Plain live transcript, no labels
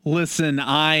Listen,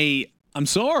 I'm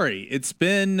sorry. It's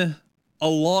been a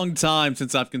long time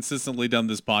since I've consistently done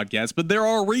this podcast, but there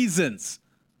are reasons.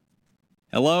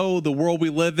 Hello, the world we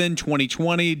live in,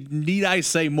 2020. Need I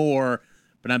say more?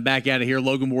 But I'm back out of here.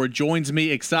 Logan Ward joins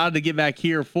me. Excited to get back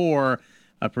here for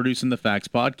Producing the Facts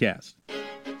podcast.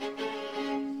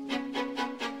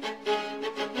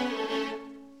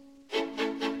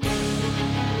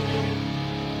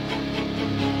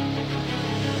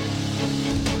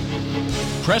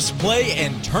 Press play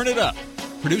and turn it up.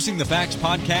 Producing the Facts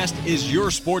podcast is your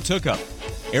sports hookup.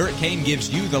 Eric Kane gives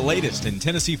you the latest in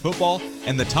Tennessee football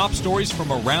and the top stories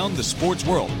from around the sports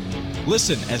world.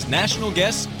 Listen as national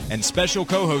guests and special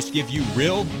co-hosts give you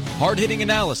real, hard-hitting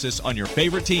analysis on your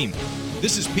favorite team.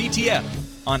 This is PTF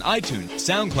on iTunes,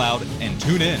 SoundCloud, and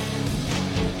TuneIn.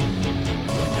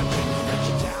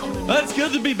 It's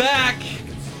good to be back.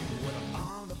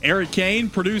 Eric Kane,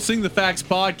 Producing the Facts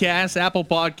podcast, Apple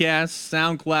Podcasts,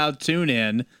 SoundCloud,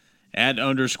 TuneIn,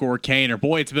 @_Kaner.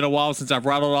 Boy, it's been a while since I've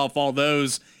rattled off all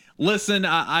those. Listen,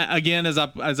 I again, as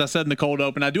I said in the cold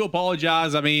open, I do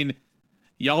apologize. I mean,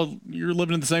 you're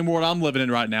living in the same world I'm living in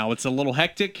right now. It's a little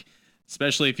hectic,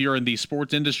 especially if you're in the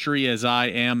sports industry, as I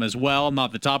am as well. I'm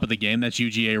not at the top of the game. That's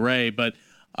UGA Ray, but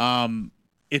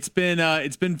it's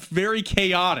been very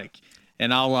chaotic.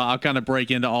 And I'll kind of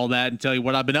break into all that and tell you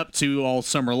what I've been up to all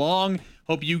summer long.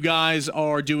 Hope you guys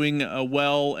are doing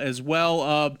well as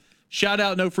well. Shout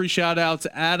out, no free shout outs,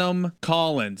 Adam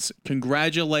Collins.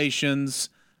 Congratulations.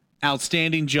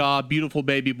 Outstanding job. Beautiful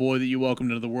baby boy that you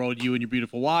welcomed into the world. You and your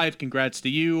beautiful wife. Congrats to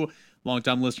you.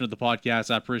 Long-time listener to the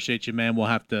podcast. I appreciate you, man. We'll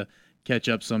have to catch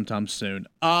up sometime soon.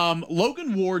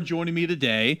 Logan Ward joining me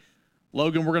today.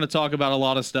 Logan, we're going to talk about a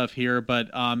lot of stuff here,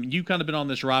 but you've kind of been on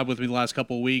this ride with me the last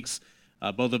couple of weeks.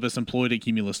 Both of us employed at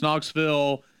Cumulus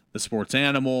Knoxville, the Sports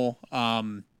Animal.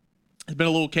 It's been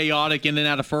a little chaotic in and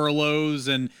out of furloughs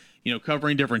and,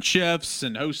 covering different shifts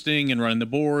and hosting and running the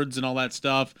boards and all that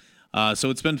stuff. So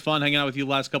it's been fun hanging out with you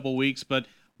the last couple of weeks, but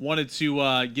wanted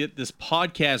to get this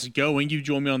podcast going. You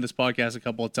joined me on this podcast a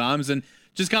couple of times and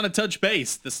just kind of touch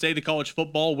base. The state of college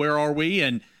football, where are we?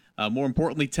 And more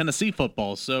importantly, Tennessee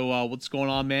football. So what's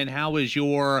going on, man? How is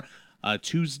your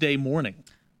Tuesday morning?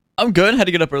 I'm good. Had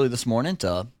to get up early this morning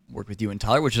to work with you and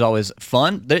Tyler, which is always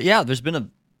fun. There's been a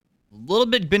little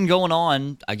bit been going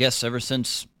on, I guess, ever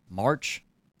since March.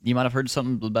 You might have heard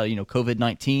something about,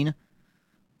 COVID-19. A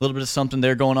little bit of something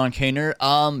there going on, Kaner.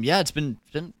 It's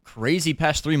been crazy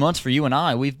past 3 months for you and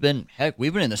I. We've been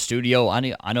in the studio. I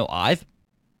know I've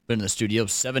been in the studio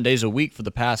 7 days a week for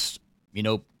the past,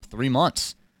 3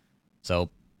 months. So,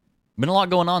 been a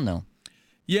lot going on, though.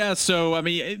 Yeah, so, I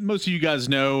mean, most of you guys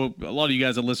know, a lot of you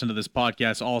guys that listen to this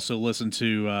podcast also listen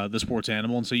to the Sports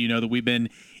Animal, and so you know that we've been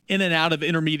in and out of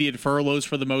intermediate furloughs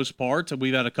for the most part.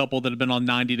 We've had a couple that have been on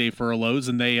 90-day furloughs,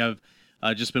 and they have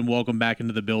just been welcomed back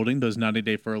into the building. Those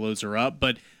 90-day furloughs are up,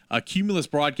 but Cumulus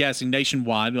Broadcasting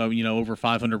nationwide, over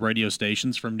 500 radio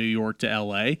stations from New York to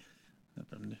L.A.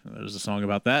 There's a song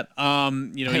about that.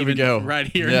 Here we go. Right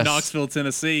here in Knoxville,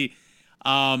 Tennessee.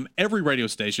 Every radio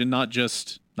station, not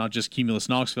just Cumulus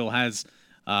Knoxville, has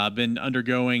been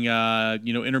undergoing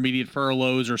intermediate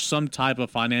furloughs or some type of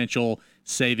financial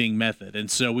saving method, and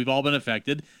so we've all been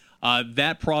affected.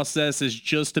 That process is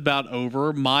just about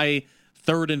over. My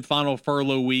third and final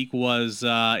furlough week was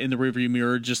in the rearview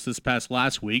mirror just this past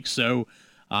last week. So,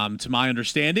 to my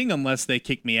understanding, unless they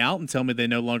kick me out and tell me they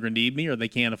no longer need me or they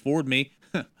can't afford me,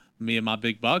 me and my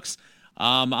big bucks,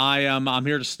 I'm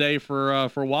here to stay for a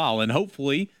while, and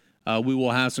hopefully we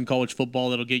will have some college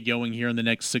football that'll get going here in the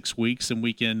next 6 weeks, and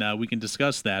we can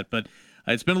discuss that. But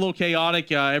it's been a little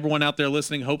chaotic. Everyone out there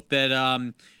listening, hope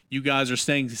that you guys are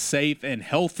staying safe and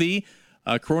healthy.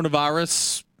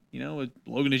 Coronavirus,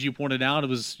 Logan, as you pointed out, it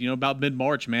was about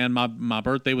mid-March, man. My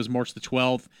birthday was March the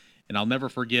 12th, and I'll never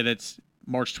forget it,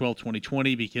 March 12th,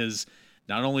 2020, because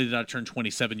not only did I turn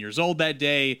 27 years old that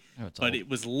day, but it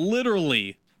was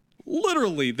literally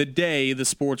the day the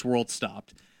sports world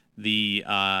stopped. The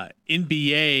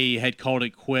NBA had called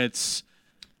it quits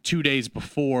 2 days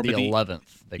before. The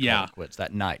 11th, they called it quits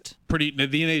that night. The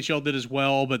NHL did as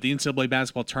well, but the NCAA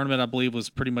basketball tournament, I believe, was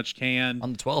pretty much canned.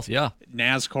 On the 12th, yeah.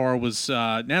 NASCAR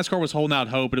was holding out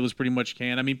hope, but it was pretty much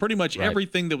canned. I mean, pretty much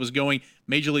everything that was going.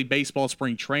 Major League Baseball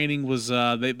spring training was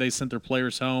they sent their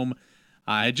players home.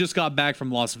 I had just got back from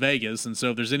Las Vegas, and so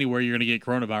if there's anywhere you're going to get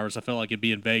coronavirus, I felt like it'd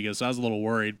be in Vegas. So I was a little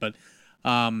worried, but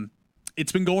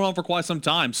it's been going on for quite some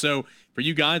time. So for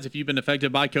you guys, if you've been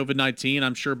affected by COVID-19,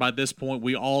 I'm sure by this point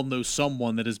we all know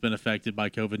someone that has been affected by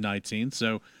COVID-19.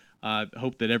 So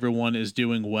hope that everyone is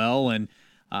doing well, and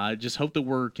just hope that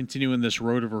we're continuing this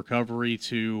road of recovery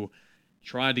to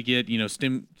try to get,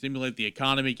 stimulate the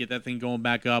economy, get that thing going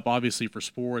back up. Obviously, for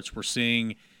sports, we're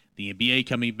seeing the NBA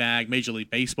coming back. Major League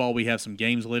Baseball, we have some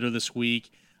games later this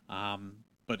week.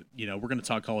 But we're going to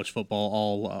talk college football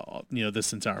all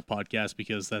this entire podcast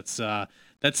because that's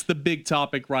the big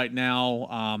topic right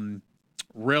now.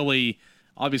 Really,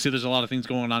 obviously, there's a lot of things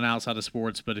going on outside of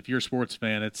sports, but if you're a sports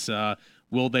fan, it's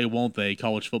will they, won't they?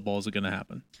 College football, is it going to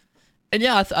happen? And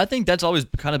yeah, I think that's always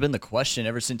kind of been the question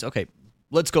ever since. Okay,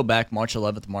 let's go back March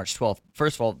 11th, March 12th.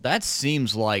 First of all, that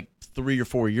seems like 3 or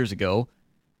 4 years ago.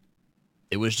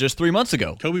 It was just 3 months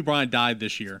ago. Kobe Bryant died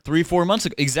this year. 3-4 months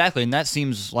ago. Exactly, and that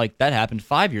seems like that happened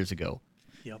 5 years ago.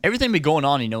 Yep. Everything been going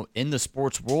on, in the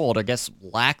sports world, I guess,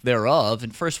 lack thereof.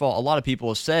 And first of all, a lot of people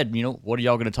have said, what are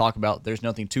y'all going to talk about? There's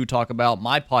nothing to talk about.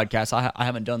 My podcast, I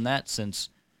haven't done that since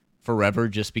forever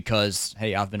just because,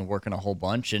 hey, I've been working a whole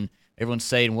bunch. And everyone's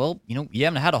saying, well, you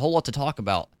haven't had a whole lot to talk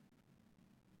about.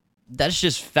 That's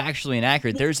just factually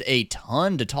inaccurate. There's a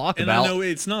ton to talk about. And I know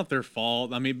it's not their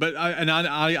fault. I mean, but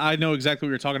I know exactly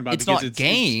what you're talking about. It's not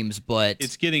games, but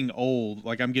it's getting old.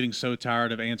 Like, I'm getting so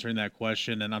tired of answering that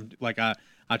question, and I'm like, I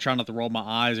try not to roll my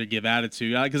eyes or give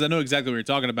attitude because I know exactly what you're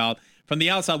talking about. From the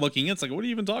outside looking in, it's like, what are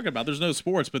you even talking about? There's no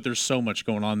sports, but there's so much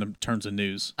going on in terms of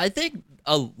news. I think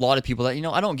a lot of people that,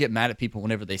 I don't get mad at people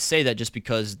whenever they say that just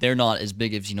because they're not as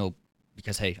big as,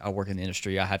 because, hey, I work in the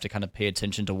industry. I have to kind of pay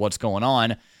attention to what's going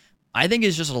on. I think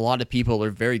it's just a lot of people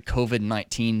are very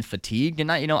COVID-19 fatigued, and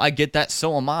I get that.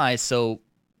 So am I. So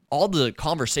all the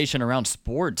conversation around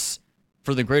sports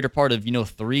for the greater part of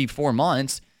 3-4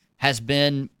 months has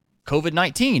been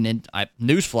COVID-19, and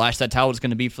newsflash, that's how it's going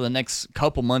to be for the next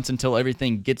couple months until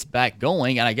everything gets back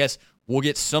going. And I guess we'll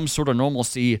get some sort of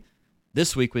normalcy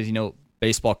this week with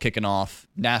baseball kicking off.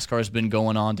 NASCAR's been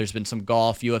going on. There's been some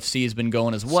golf. UFC has been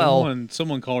going as well.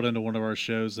 Someone called into one of our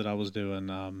shows that I was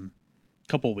doing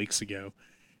couple weeks ago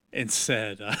and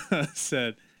said,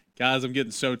 guys, I'm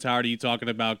getting so tired of you talking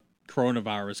about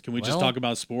coronavirus. Can we just talk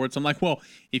about sports? I'm like, well,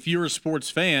 if you're a sports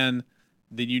fan,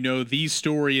 then the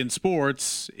story in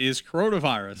sports is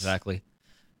coronavirus. Exactly.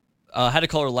 I had a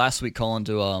caller last week calling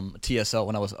to TSL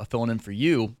when I was filling in for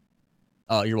you.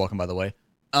 You're welcome, by the way.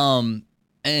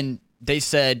 And they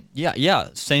said,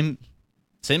 yeah, same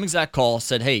exact call.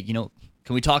 Said, hey, can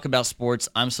we talk about sports?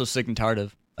 I'm so sick and tired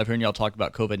of hearing y'all talk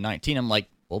about COVID-19. I'm like,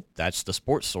 well, that's the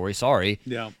sports story. Sorry.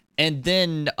 Yeah. And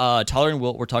then Tyler and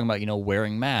Wilt were talking about,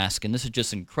 wearing masks, and this is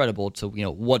just incredible to,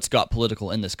 what's got political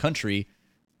in this country.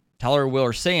 Tyler and Will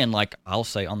are saying, like I'll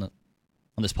say on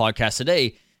this podcast today,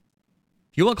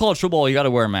 if you want college football, you got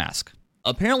to wear a mask.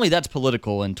 Apparently, that's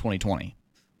political in 2020.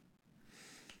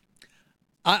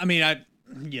 I mean,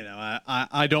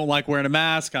 I don't like wearing a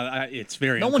mask. It's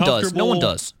very uncomfortable. No one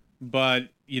does. But,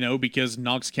 because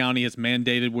Knox County has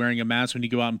mandated wearing a mask when you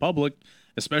go out in public,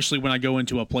 especially when I go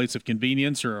into a place of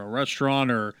convenience or a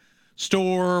restaurant or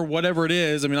store, whatever it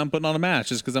is. I mean, I'm putting on a mask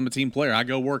just because I'm a team player. I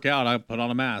go work out, I put on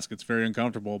a mask. It's very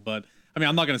uncomfortable. But, I mean,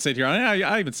 I'm not going to sit here.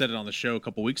 I even said it on the show a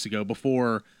couple weeks ago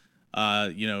before,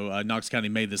 Knox County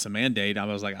made this a mandate. I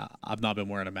was like, I've not been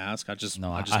wearing a mask. I just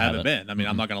haven't been. I mean,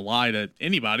 I'm not going to lie to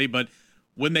anybody. But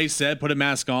when they said put a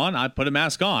mask on, I put a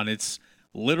mask on. It's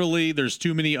literally, there's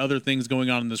too many other things going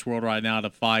on in this world right now to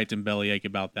fight and bellyache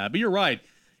about that. But you're right.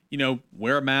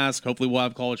 Wear a mask. Hopefully we'll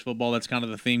have college football. That's kind of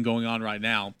the theme going on right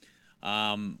now.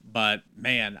 But,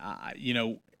 man,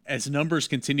 as numbers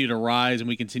continue to rise and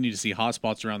we continue to see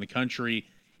hotspots around the country,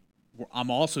 I'm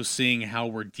also seeing how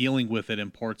we're dealing with it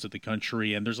in parts of the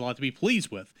country, and there's a lot to be pleased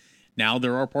with. Now,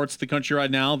 there are parts of the country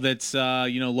right now that,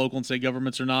 local and state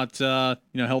governments are not,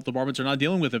 health departments are not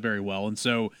dealing with it very well. And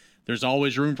so there's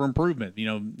always room for improvement.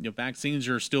 Vaccines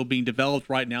are still being developed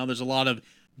right now. There's a lot of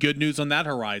good news on that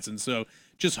horizon. So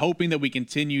just hoping that we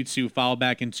continue to file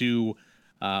back into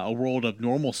a world of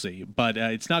normalcy. But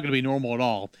it's not going to be normal at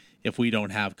all if we don't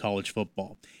have college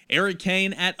football. Eric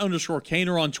Kane at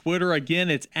 _Kaner on Twitter. Again,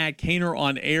 it's at Kaner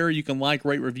on air. You can like,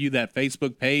 rate, review that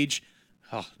Facebook page.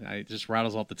 Oh, it just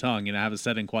rattles off the tongue. I haven't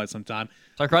said it in quite some time.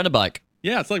 It's like riding a bike.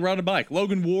 Yeah, it's like riding a bike.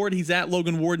 Logan Ward, he's at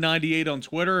Logan Ward 98 on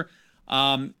Twitter.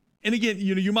 And again,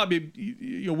 you might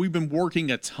be, we've been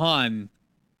working a ton.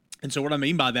 And so what I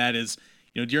mean by that is,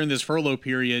 during this furlough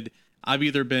period, I've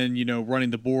either been,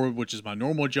 running the board, which is my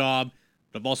normal job,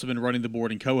 but I've also been running the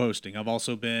board and co-hosting. I've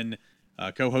also been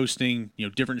co-hosting,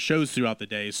 different shows throughout the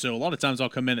day. So a lot of times I'll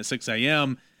come in at 6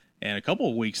 a.m. and a couple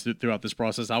of weeks throughout this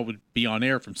process, I would be on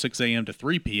air from 6 a.m. to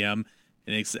 3 p.m.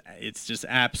 And it's just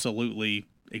absolutely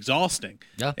exhausting.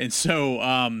 Yeah. And so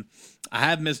I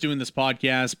have missed doing this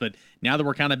podcast, but now that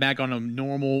we're kind of back on a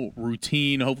normal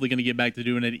routine, hopefully going to get back to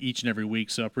doing it each and every week.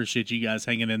 So I appreciate you guys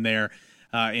hanging in there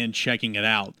and checking it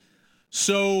out.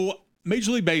 So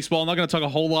Major League Baseball, I'm not going to talk a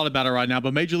whole lot about it right now,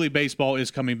 but Major League Baseball is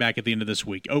coming back at the end of this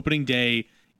week. Opening day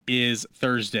is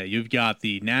Thursday. You've got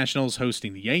the Nationals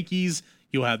hosting the Yankees.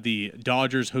 You'll have the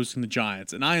Dodgers hosting the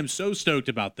Giants. And I am so stoked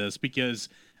about this because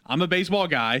I'm a baseball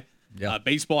guy. Yeah.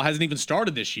 Baseball hasn't even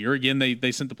started this year. Again,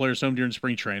 they sent the players home during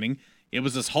spring training. It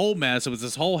was this whole mess. It was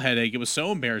this whole headache. It was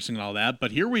so embarrassing and all that.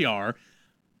 But here we are.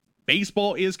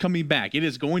 Baseball is coming back. It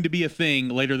is going to be a thing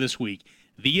later this week.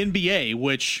 The NBA,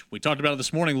 which we talked about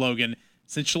this morning, Logan,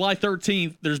 since July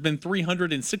 13th, there's been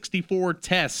 364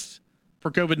 tests for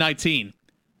COVID-19.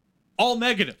 All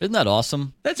negative. Isn't that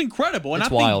awesome? That's incredible. And It's I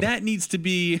think wild. that needs to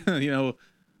be,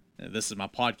 this is my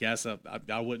podcast.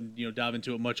 I wouldn't, dive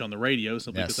into it much on the radio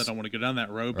simply because I don't want to go down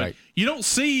that road. Right. But you don't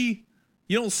see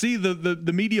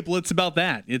the media blitz about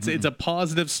that. It's a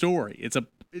positive story. It's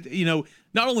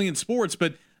not only in sports,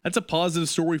 but that's a positive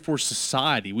story for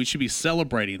society. We should be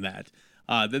celebrating that.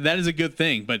 That is a good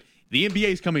thing. But the NBA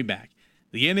is coming back.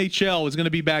 The NHL is going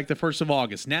to be back the 1st of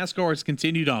August. NASCAR has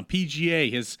continued on.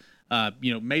 PGA has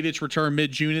made its return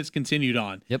mid-June. It's continued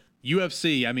on. Yep.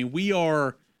 UFC. I mean, we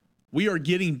are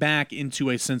getting back into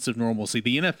a sense of normalcy.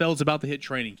 The NFL is about to hit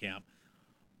training camp,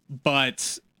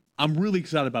 but I'm really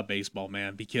excited about baseball,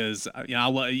 man, because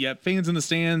fans in the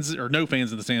stands, or no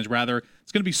fans in the stands rather.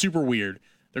 It's going to be super weird.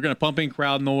 They're going to pump in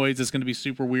crowd noise. It's going to be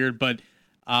super weird, but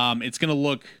it's going to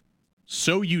look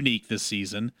so unique this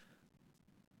season.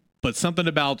 But something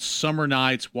about summer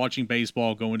nights, watching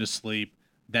baseball, going to sleep,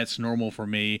 that's normal for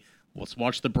me. Let's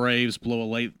watch the Braves blow a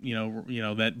late,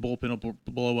 that bullpen will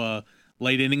blow a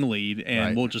late inning lead, and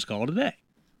Right. we'll just call it a day.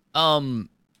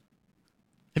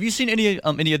 Have you seen any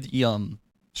of the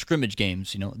scrimmage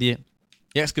games? The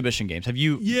exhibition games. Have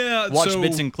you watched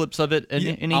bits and clips of it?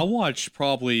 Any? I watched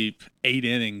probably 8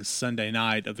 innings Sunday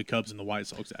night of the Cubs and the White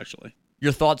Sox, actually.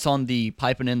 Your thoughts on the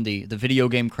piping in the video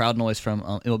game crowd noise from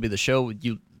MLB The Show?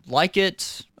 You like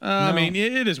it? I No? mean,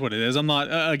 it is what it is. I'm not,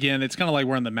 again, it's kind of like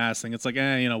wearing the mask thing. It's like,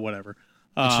 whatever.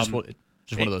 It's just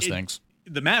one of those things.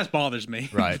 The mask bothers me,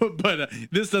 Right. but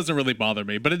this doesn't really bother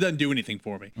me, but it doesn't do anything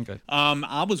for me. Okay.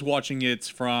 I was watching it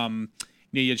from,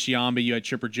 you had Chiambi, you had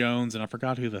Chipper Jones, and I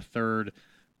forgot who the third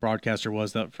broadcaster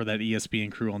was for that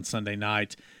ESPN crew on Sunday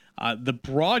night. The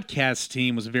broadcast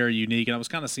team was very unique, and I was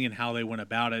kind of seeing how they went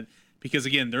about it because,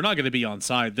 again, they're not going to be on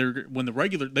site.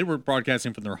 They were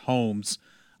broadcasting from their homes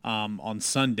on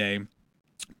Sunday,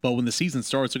 but when the season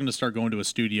starts, they're going to start going to a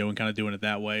studio and kind of doing it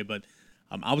that way. But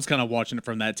I was kind of watching it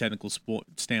from that technical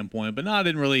standpoint, but no, I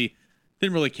didn't really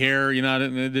care. It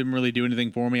didn't really do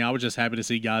anything for me. I was just happy to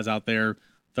see guys out there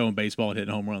throwing baseball and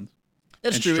hitting home runs.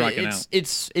 That's and true. striking out.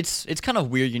 It's kind of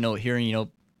weird,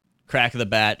 hearing crack of the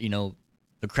bat,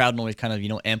 the crowd noise kind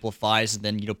of amplifies, and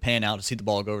then pan out to see the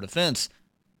ball go over the fence.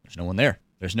 There's no one there.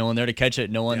 There's no one there to catch it.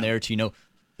 No one there to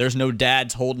There's no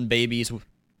dads holding babies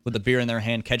with a beer in their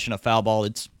hand catching a foul ball.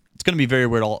 It's going to be very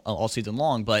weird all season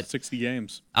long. But 60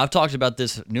 games. I've talked about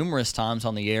this numerous times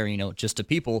on the air. Just to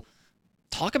people,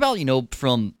 talk about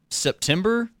from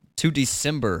September to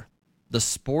December, the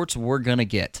sports we're gonna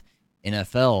get.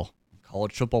 NFL,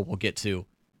 college football, we'll get to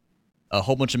a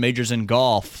whole bunch of majors in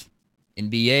golf,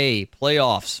 NBA,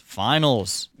 playoffs,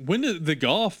 finals. When did the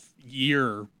golf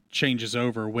year changes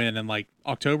over? When, in like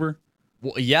October?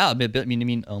 Well, yeah, I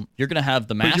mean, you're gonna have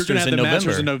the But Masters you're gonna have in the November.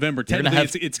 Masters in November. You're gonna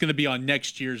Technically, have it's going to be on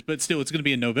next year's, but still, it's going to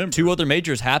be in November. 2 other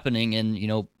majors happening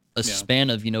in a span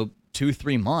of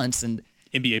 2-3 months, and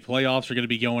NBA playoffs are going to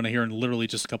be going here in literally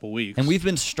just a couple weeks. And we've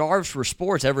been starved for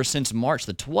sports ever since March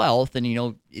the 12th.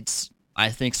 And, I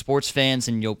think sports fans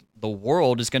and, the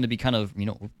world is going to be kind of,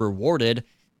 rewarded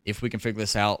if we can figure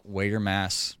this out. Wear your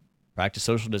masks, practice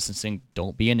social distancing.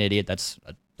 Don't be an idiot. That's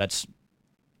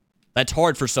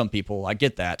hard for some people. I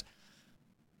get that.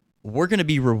 We're going to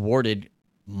be rewarded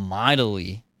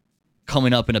mightily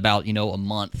coming up in about, a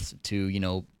month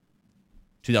to,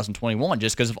 2021,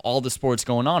 just because of all the sports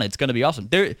going on. It's going to be awesome.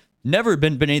 There never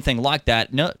been anything like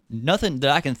that. No, nothing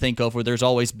that I can think of where there's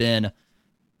always been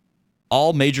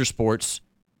all major sports,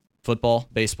 football,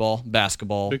 baseball,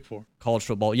 basketball, Big Four. college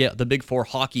football. Yeah, the Big Four,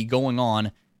 hockey going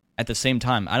on at the same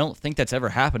time. I don't think that's ever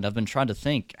happened. I've been trying to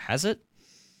think. Has it?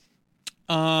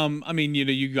 I mean,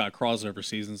 you got crossover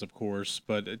seasons, of course,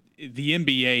 but the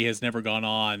NBA has never gone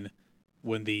on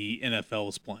when the NFL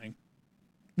is playing.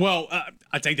 Well,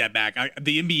 I take that back.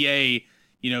 The NBA,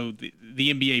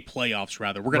 the NBA playoffs,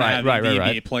 rather. We're going to have the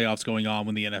NBA playoffs going on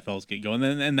when the NFLs get going,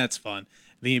 and that's fun.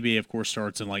 The NBA, of course,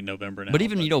 starts in like November now. But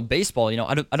even baseball,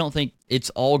 I don't think it's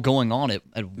all going on at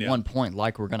one point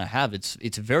like we're going to have. It's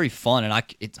very fun, and I'll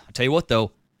tell you what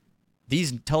though,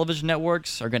 these television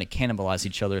networks are going to cannibalize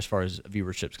each other as far as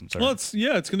viewership's concerned. Well, it's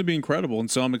going to be incredible, and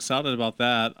so I'm excited about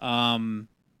that.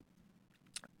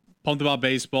 pumped about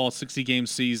baseball, 60-game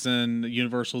season,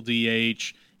 universal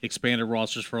DH, expanded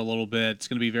rosters for a little bit. It's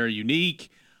going to be very unique.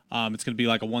 It's going to be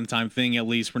like a one-time thing at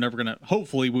least. We're never going to –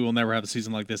 hopefully we will never have a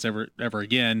season like this ever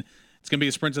again. It's going to be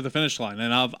a sprint to the finish line.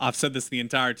 And I've said this the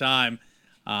entire time.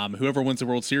 Whoever wins the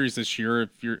World Series this year,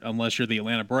 unless you're the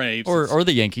Atlanta Braves or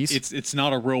the Yankees, it's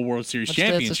not a real World Series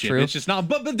championship. It's just not.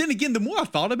 But then again, the more I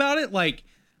thought about it, like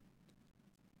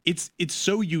it's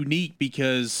so unique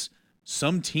because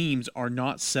some teams are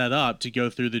not set up to go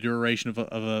through the duration of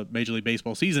a Major League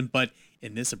Baseball season. But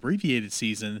in this abbreviated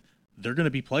season, they're going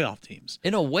to be playoff teams.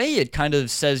 In a way, it kind of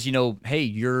says, hey,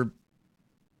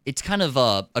 it's kind of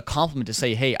a compliment to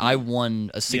say, hey, I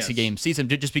won a 60-game season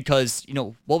just because,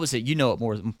 what was it? You know it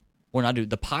more than I do.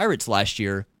 The Pirates last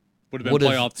year would have been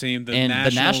a playoff team. The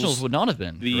Nationals would not have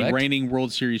been. The correct? reigning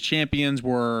World Series champions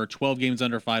were 12 games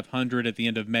under 500 at the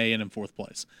end of May and in fourth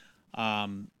place.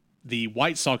 The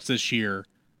White Sox this year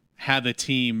had the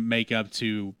team make up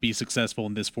to be successful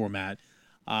in this format.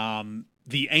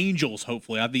 The Angels,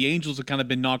 hopefully. The Angels have kind of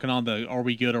been knocking on the are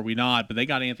we good, are we not? But they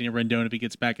got Anthony Rendon if he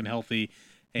gets back and healthy.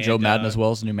 And, Joe Madden as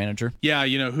well as new manager. Yeah,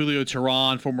 Julio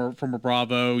Teheran, former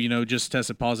Bravo, just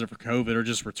tested positive for COVID or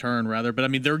just returned rather. But I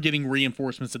mean, they're getting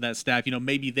reinforcements of that staff.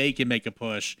 Maybe they can make a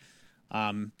push. It's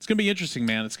going to be interesting,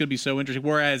 man. It's going to be so interesting.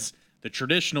 Whereas the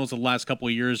traditionals of the last couple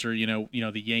of years are,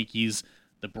 the Yankees,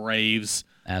 the Braves,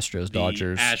 Astros,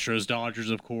 Dodgers,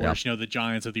 of course. Yep. The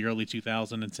Giants of the early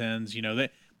 2010s.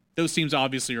 Those teams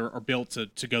obviously are built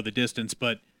to go the distance,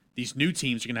 but these new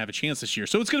teams are going to have a chance this year.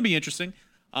 So it's going to be interesting.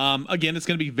 Again, it's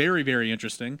going to be very, very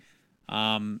interesting.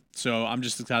 So I'm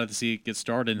just excited to see it get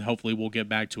started, and hopefully we'll get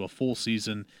back to a full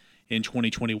season in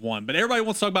 2021. But everybody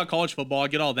wants to talk about college football. I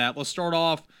get all that. Let's start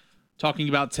off talking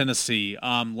about Tennessee.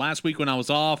 Last week when I was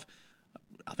off,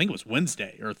 I think it was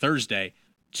Wednesday or Thursday,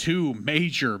 two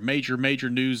major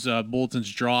news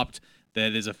bulletins dropped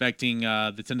that is affecting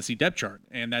the Tennessee depth chart,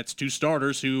 and that's two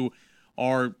starters who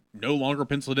are no longer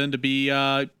penciled in to be,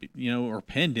 or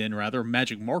penned in rather,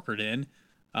 magic markered in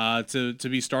to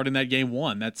be starting that game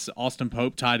one. That's Austin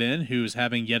Pope, tight end, who's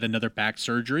having yet another back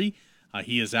surgery.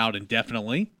 He is out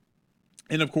indefinitely,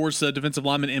 and of course, defensive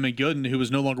lineman Emmett Gooden, who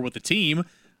was no longer with the team.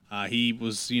 He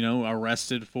was,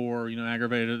 arrested for,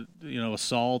 aggravated,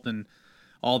 assault and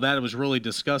all that. It was really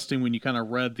disgusting when you kind of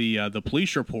read the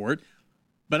police report.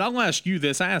 But I'll ask you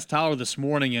this. I asked Tyler this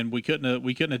morning, and we couldn't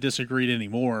have disagreed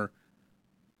anymore.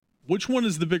 Which one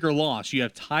is the bigger loss? You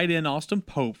have tight end Austin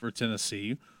Pope for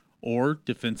Tennessee or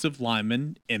defensive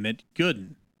lineman Emmett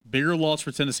Gooden? Bigger loss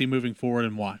for Tennessee moving forward,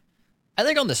 and why? I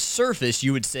think on the surface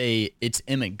you would say it's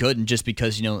Emmett Gooden just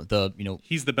because,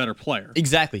 he's the better player.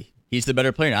 Exactly. He's the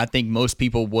better player. And I think most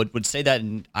people would say that,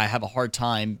 and I have a hard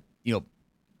time,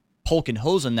 poking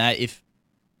holes in that if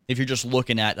you're just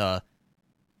looking at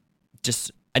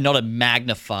just not a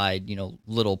magnified,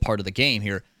 little part of the game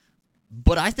here.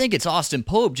 But I think it's Austin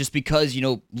Pope just because,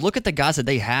 look at the guys that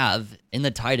they have in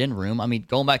the tight end room. I mean,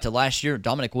 going back to last year,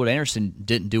 Dominic Wood-Anderson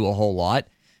didn't do a whole lot.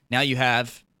 Now you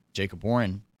have Jacob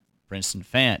Warren, Princeton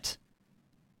Fant,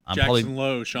 Jackson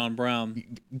Lowe, Sean Brown.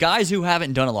 Guys who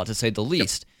haven't done a lot, to say the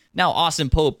least. Yep. Now, Austin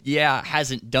Pope,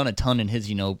 hasn't done a ton in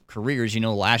his, careers.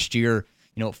 Last year,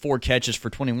 4 catches for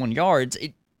 21 yards.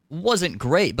 It wasn't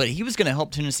great, but he was going to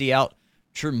help Tennessee out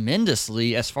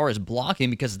tremendously as far as blocking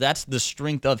because that's the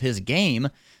strength of his game.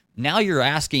 Now you're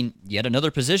asking yet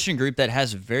another position group that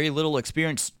has very little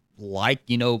experience, like,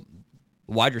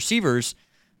 wide receivers.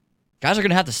 Guys are going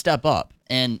to have to step up.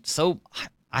 And so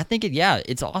I think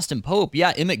it's Austin Pope.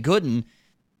 Yeah, Emmett Gooden.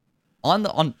 On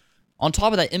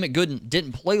top of that, Emmett Gooden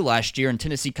didn't play last year, and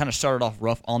Tennessee kind of started off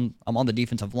rough on the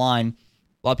defensive line.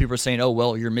 A lot of people are saying, oh,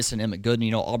 well, you're missing Emmett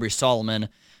Gooden. Aubrey Solomon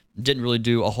didn't really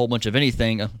do a whole bunch of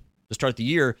anything to start the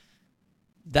year.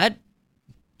 That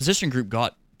position group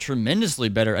got tremendously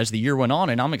better as the year went on,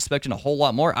 and I'm expecting a whole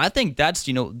lot more. I think that's,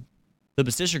 the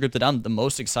position group that I'm the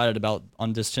most excited about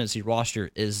on this Tennessee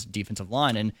roster is defensive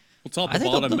line. And top to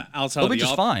bottom, outside of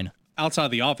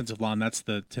the offensive line, that's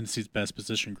the Tennessee's best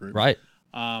position group. Right.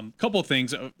 Couple of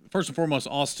things. First and foremost,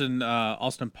 Austin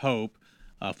Pope,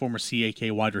 former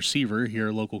CAK wide receiver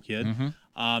here, local kid.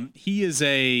 Mm-hmm.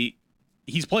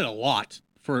 He's played a lot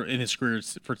in his career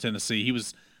for Tennessee. He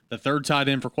was the third tight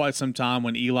end for quite some time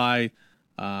when Eli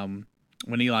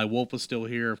Wolf was still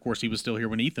here. Of course, he was still here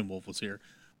when Ethan Wolf was here.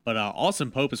 But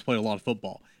Austin Pope has played a lot of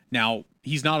football. Now,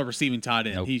 he's not a receiving tight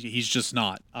end. Nope. He's just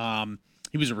not.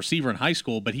 He was a receiver in high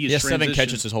school, but he has 7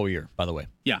 catches his whole year, by the way.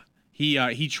 Yeah. He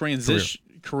transitioned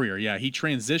career. Yeah, he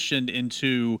transitioned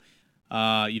into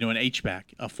an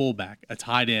H-back, a fullback, a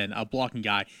tight end, a blocking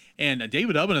guy. And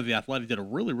David Ubben of The Athletic did a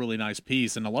really, really nice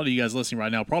piece, and a lot of you guys listening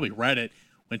right now probably read it.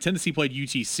 When Tennessee played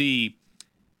UTC,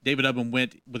 David Ubben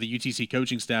went with the UTC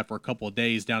coaching staff for a couple of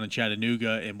days down in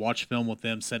Chattanooga and watched film with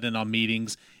them, sat in on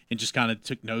meetings, and just kind of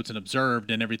took notes and observed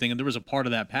and everything. And there was a part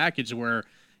of that package where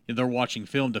they're watching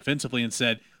film defensively and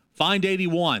said, find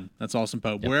 81. That's Austin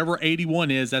Pope. Yep. Wherever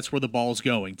 81 is, that's where the ball's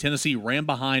going. Tennessee ran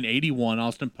behind 81,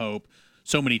 Austin Pope,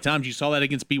 so many times. You saw that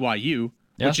against BYU.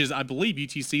 Yeah. Which is, I believe,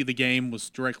 UTC, the game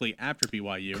was directly after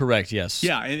BYU. Correct, yes.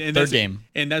 Yeah. And third game.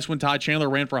 And that's when Ty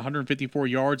Chandler ran for 154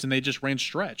 yards, and they just ran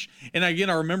stretch. And, again,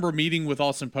 I remember meeting with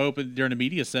Austin Pope during a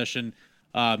media session,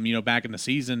 back in the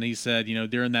season. He said,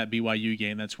 during that BYU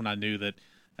game, that's when I knew that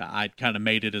I'd kind of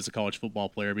made it as a college football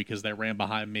player because they ran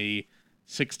behind me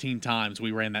 16 times.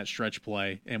 We ran that stretch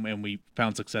play, and we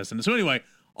found success in it. So, anyway,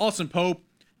 Austin Pope,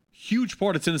 huge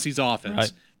part of Tennessee's offense.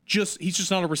 Right. He's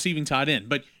just not a receiving tight end.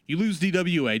 But you lose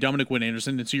DWA, Dominic Wynn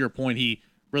Anderson, and to your point, he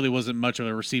really wasn't much of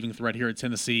a receiving threat here at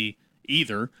Tennessee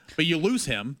either. But you lose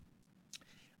him.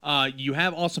 You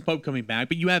have Austin Pope coming back,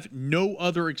 but you have no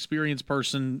other experienced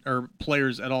person or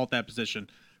players at all at that position.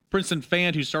 Princeton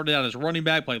Fant, who started out as running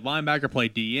back, played linebacker,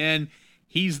 played DN.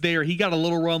 He's there. He got a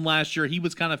little run last year. He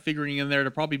was kind of figuring in there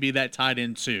to probably be that tight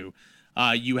end too.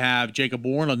 You have Jacob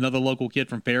Bourne, another local kid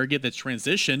from Farragut that's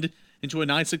transitioned into a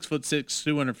 6'6",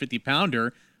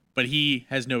 250-pounder, but he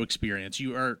has no experience.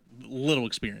 You are little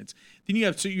experience. Then you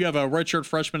have a redshirt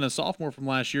freshman and a sophomore from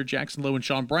last year, Jackson Lowe and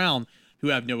Sean Brown, who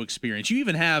have no experience. You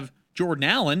even have Jordan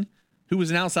Allen, who was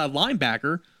an outside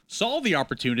linebacker, saw the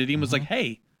opportunity and was like,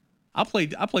 hey, I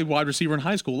played wide receiver in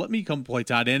high school. Let me come play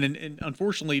tight end. And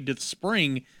unfortunately, this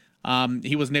spring,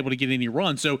 he wasn't able to get any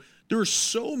run. So there are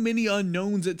so many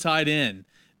unknowns at tight end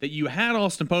that you had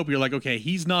Austin Pope. You're like, okay,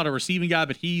 he's not a receiving guy,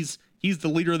 but he's the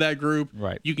leader of that group.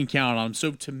 Right. You can count on him.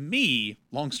 So to me,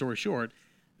 long story short,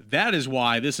 that is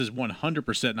why this is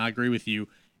 100%, and I agree with you,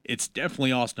 it's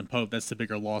definitely Austin Pope. That's the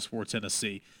bigger loss for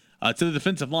Tennessee. To the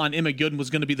defensive line, Emmett Gooden was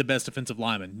going to be the best defensive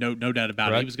lineman. No doubt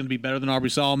about it. He was going to be better than Aubrey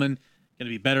Solomon, going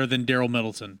to be better than Daryl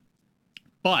Middleton.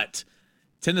 But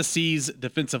Tennessee's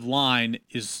defensive line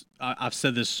is, I've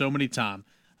said this so many times,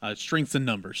 strengths in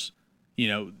numbers.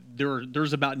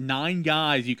 There's about 9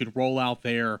 guys you could roll out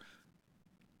there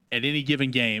at any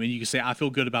given game, and you can say, I feel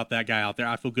good about that guy out there.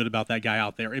 I feel good about that guy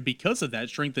out there. And because of that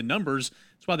strength in numbers,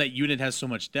 that's why that unit has so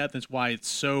much depth. That's why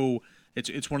it's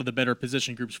one of the better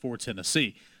position groups for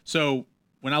Tennessee. So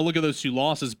when I look at those two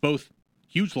losses, both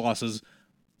huge losses,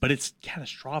 but it's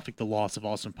catastrophic, the loss of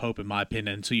Austin Pope, in my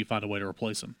opinion, until you find a way to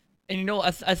replace him. And,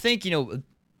 I think,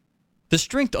 the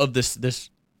strength of this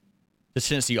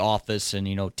Tennessee office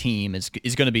and, team is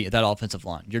going to be that offensive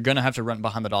line. You're going to have to run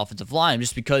behind that offensive line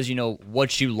just because,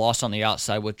 what you lost on the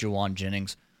outside with Juwan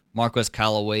Jennings, Marquez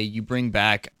Callaway. You bring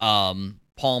back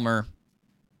Palmer,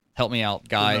 help me out,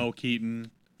 guy. Ramel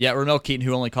Keaton. Yeah, Ramel Keaton,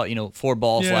 who only caught, 4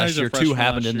 balls last year. 2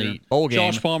 happened in the bowl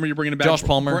game. Josh Palmer, you're bringing it back. Josh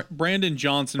Palmer. Brandon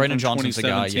Johnson from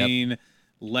 2017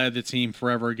 led the team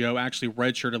forever ago. Actually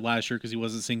redshirted last year because he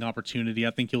wasn't seeing opportunity.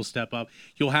 I think he'll step up.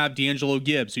 You'll have D'Angelo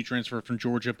Gibbs, who transferred from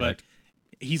Georgia, but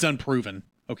he's unproven,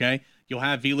 okay? You'll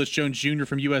have Velus Jones Jr.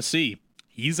 from USC.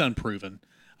 He's unproven.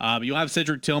 But you'll have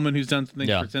Cedric Tillman, who's done some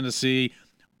things for Tennessee.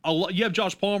 You have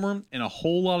Josh Palmer and a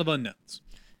whole lot of unknowns.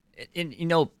 And,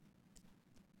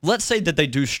 let's say that they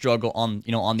do struggle on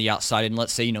the outside, and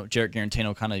let's say, Jarrett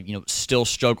Garantano kind of, still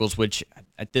struggles, which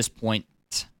at this point,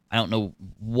 I don't know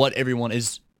what everyone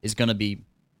is going to be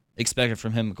expected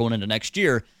from him going into next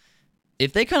year.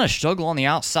 If they kind of struggle on the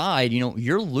outside,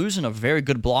 you're losing a very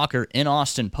good blocker in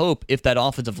Austin Pope. If that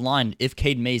offensive line, if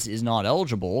Cade Mays is not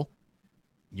eligible,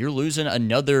 you're losing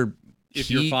another.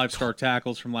 If your 5-star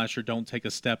tackles from last year don't take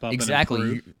a step up, exactly,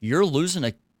 and improve. You're losing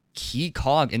a key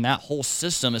cog in that whole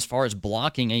system as far as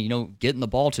blocking and getting the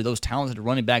ball to those talented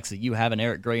running backs that you have in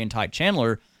Eric Gray and Ty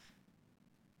Chandler.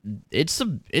 It's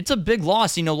a big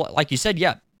loss. Like you said,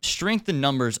 strength in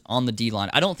numbers on the D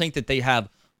line. I don't think that they have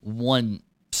one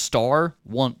star,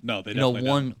 one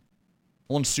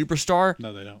superstar.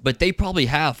 No, they don't. But they probably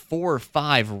have 4 or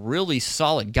 5 really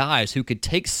solid guys who could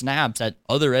take snaps at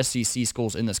other SEC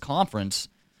schools in this conference.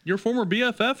 Your former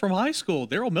BFF from high school,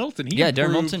 Daryl Middleton.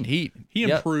 Daryl Middleton. He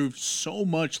improved so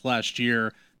much last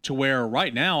year to where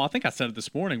right now, I think I said it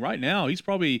this morning, right now he's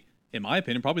probably, in my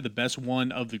opinion, probably the best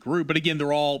one of the group. But again,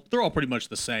 they're all pretty much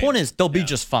the same. Point is, they'll be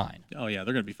just fine. Oh yeah,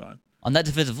 they're gonna be fine. On that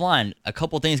defensive line, a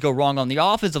couple things go wrong on the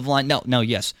offensive line.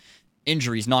 Yes,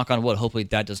 injuries, knock on wood. Hopefully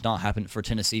that does not happen for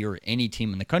Tennessee or any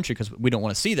team in the country because we don't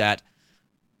want to see that.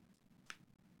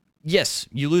 Yes,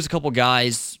 you lose a couple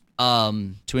guys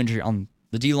to injury on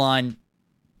the D line.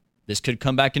 This could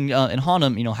come back and haunt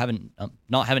them.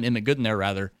 Not having Emmett Gooden there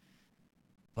rather.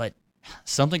 But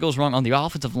something goes wrong on the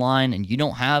offensive line, and you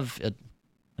don't have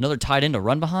another tight end to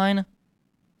run behind.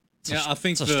 I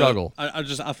think it's a struggle.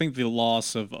 I think the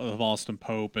loss of Austin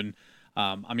Pope, and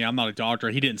I mean, I'm not a doctor.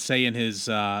 He didn't say in his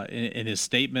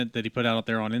statement that he put out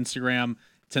there on Instagram,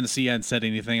 Tennessee hadn't said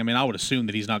anything. I mean, I would assume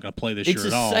that he's not going to play this year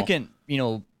at all. It's his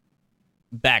second,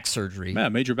 back surgery. Yeah,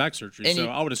 major back surgery. And so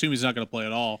I would assume he's not going to play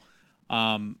at all.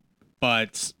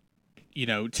 But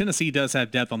Tennessee does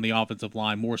have depth on the offensive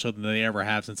line more so than they ever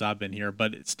have since I've been here.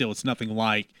 But it's nothing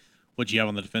like what you have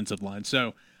on the defensive line.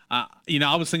 So. I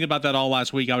was thinking about that all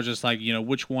last week. I was just like,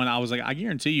 which one? I was like, I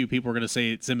guarantee you people are going to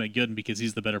say it's Emmett Gooden because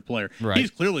he's the better player. Right. He's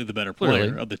clearly the better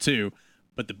player of the two.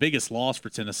 But the biggest loss for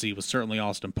Tennessee was certainly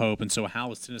Austin Pope. And so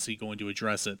how is Tennessee going to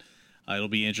address it? It'll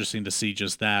be interesting to see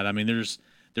just that. I mean, there's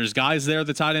guys there at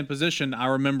the tight end position. I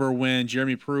remember when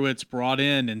Jeremy Pruitt's brought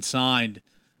in and signed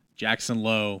Jackson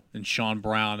Lowe and Sean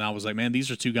Brown. And I was like, man,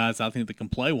 these are two guys I think that can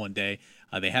play one day.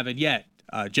 They haven't yet.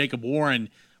 Jacob Warren,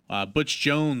 Butch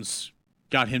Jones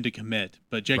got him to commit,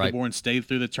 but Jacob Warren stayed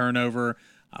through the turnover,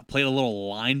 played a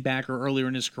little linebacker earlier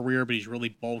in his career, but he's really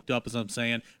bulked up, as I'm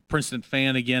saying. Princeton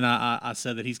fan, again, I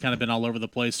said that he's kind of been all over the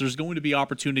place. There's going to be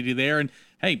opportunity there, and,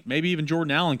 hey, maybe even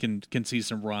Jordan Allen can see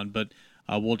some run, but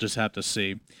we'll just have to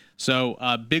see. So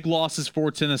big losses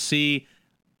for Tennessee.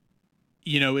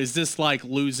 Is this like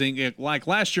losing – like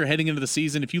last year heading into the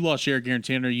season, if you lost Jarrett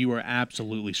Guarantano, you were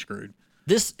absolutely screwed.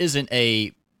 This isn't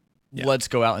a let's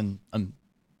go out and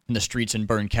in the streets and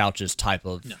burn couches type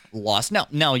of loss.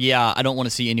 Now, yeah, I don't want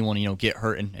to see anyone, get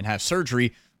hurt and have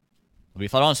surgery. I'll be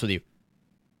flat honest with you.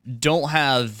 Don't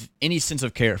have any sense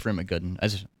of care for Emmett Gooden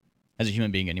as a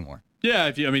human being anymore. Yeah,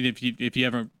 if you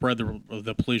haven't read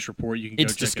the police report, you can go check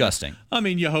it out. It's disgusting. I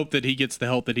mean, you hope that he gets the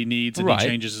help that he needs and he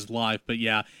changes his life. But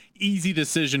yeah, easy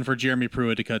decision for Jeremy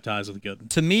Pruitt to cut ties with Gooden.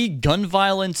 To me, gun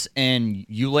violence and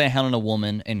you lay a hand on a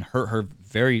woman and hurt her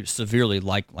very severely,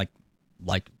 like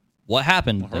what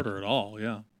happened. Hurt her at all,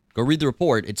 yeah. Go read the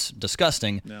report. It's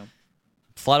disgusting. Yeah.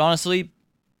 Flat honestly,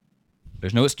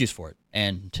 there's no excuse for it.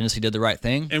 And Tennessee did the right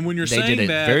thing. And when they did it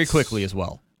very quickly as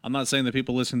well. I'm not saying that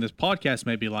people listening to this podcast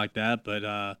may be like that,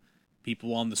 but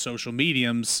people on the social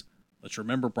mediums, let's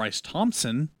remember Bryce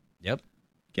Thompson. Yep.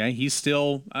 Okay, he's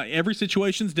still every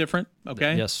situation's different.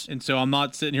 Okay. Yes. And so I'm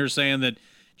not sitting here saying that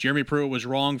Jeremy Pruitt was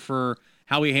wrong for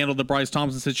how he handled the Bryce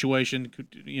Thompson situation,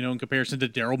 in comparison to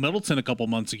Darrell Middleton a couple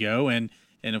months ago, and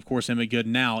of course Emmett Gooden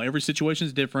now. Every situation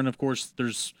is different. Of course,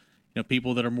 there's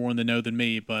people that are more in the know than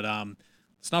me, but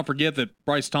let's not forget that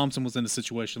Bryce Thompson was in a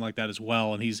situation like that as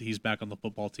well, and he's back on the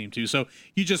football team too. So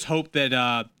you just hope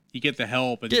that you get the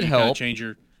help and you kind of change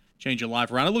your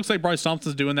life around. It looks like Bryce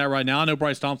Thompson's doing that right now. I know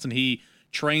Bryce Thompson. He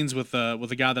trains with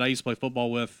a guy that I used to play football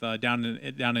with down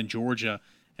in Georgia.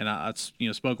 And I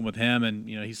spoken with him, and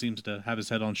he seems to have his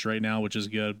head on straight now, which is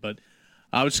good. But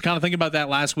I was just kind of thinking about that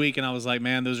last week, and I was like,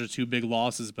 man, those are two big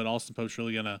losses. But Austin Pope's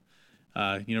really gonna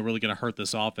hurt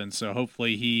this offense. So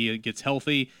hopefully he gets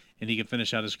healthy and he can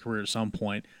finish out his career at some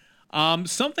point.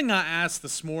 Something I asked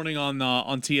this morning on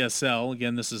TSL.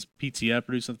 Again, this is PTF,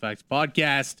 Producing the Facts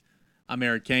podcast. I'm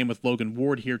Eric Kane with Logan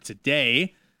Ward here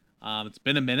today. It's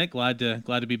been a minute. Glad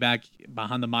to be back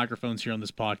behind the microphones here on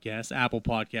this podcast. Apple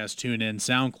Podcast, TuneIn,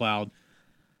 SoundCloud.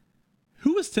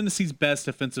 Who is Tennessee's best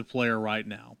defensive player right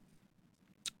now?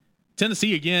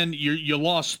 Tennessee, again, you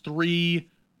lost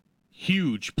three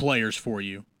huge players for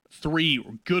you. Three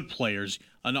good players.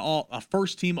 A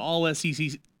first-team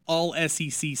All-SEC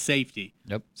safety.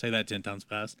 Yep. Say that 10 times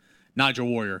fast. Nigel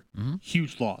Warrior. Mm-hmm.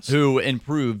 Huge loss. Who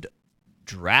improved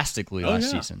drastically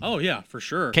last season. Oh, yeah, for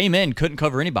sure. Came in, couldn't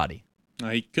cover anybody.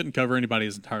 He couldn't cover anybody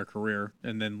his entire career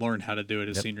and then learned how to do it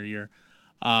his senior year,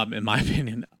 in my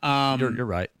opinion. You're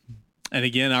right. And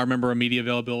again, I remember media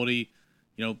availability.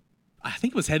 I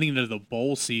think it was heading into the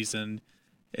bowl season,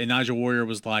 and Nigel Warrior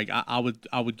was like, I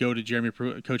would go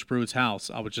to Coach Pruitt's house.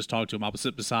 I would just talk to him. I would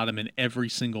sit beside him in every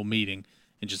single meeting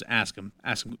and just ask him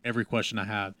every question I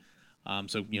had.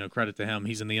 So credit to him.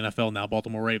 He's in the NFL now,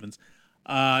 Baltimore Ravens.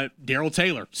 Darrell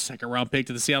Taylor, second-round pick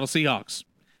to the Seattle Seahawks.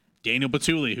 Daniel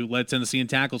Batuli, who led Tennessee in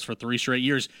tackles for 3 straight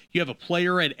years. You have a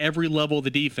player at every level of the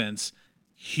defense.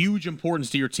 Huge importance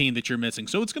to your team that you're missing.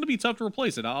 So it's going to be tough to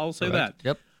replace it. I'll say that.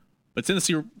 Yep. But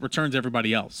Tennessee returns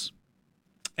everybody else.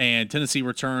 And Tennessee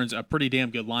returns a pretty damn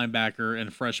good linebacker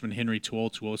and freshman Henry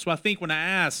To'oTo'o. So I think when I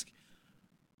ask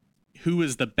who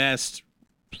is the best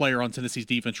player on Tennessee's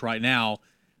defense right now,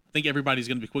 I think everybody's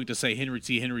going to be quick to say Henry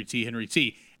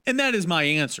T. And that is my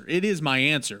answer. It is my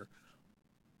answer.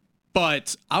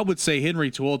 But I would say Henry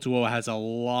To'oTo'o has a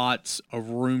lot of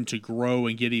room to grow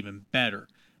and get even better,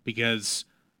 because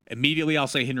immediately I'll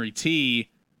say Henry T.,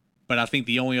 but I think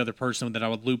the only other person that I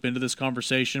would loop into this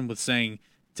conversation with saying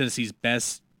Tennessee's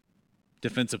best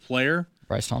defensive player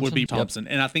Bryce Thompson would be Yep. Thompson.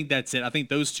 And I think that's it. I think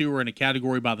those two are in a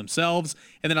category by themselves.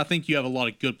 And then I think you have a lot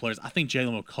of good players. I think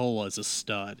Jalen McCullough is a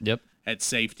stud Yep. at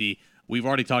safety. We've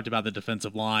already talked about the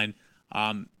defensive line.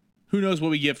 Who knows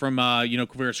what we get from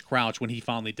Quavaris Crouch when he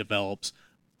finally develops.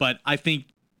 But I think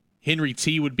Henry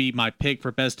T would be my pick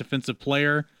for best defensive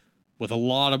player with a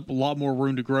lot more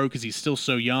room to grow because he's still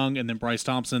so young. And then Bryce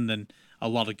Thompson, then a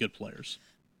lot of good players.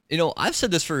 I've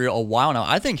said this for a while now.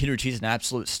 I think Henry T is an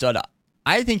absolute stud.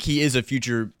 I think he is a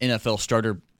future NFL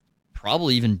starter,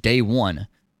 probably even day one.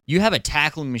 You have a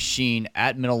tackling machine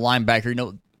at middle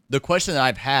linebacker. The question that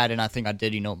I've had, and I think I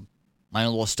did, my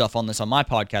own little stuff on this on my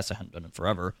podcast. I haven't done it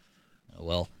forever.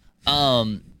 What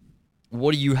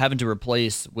are you having to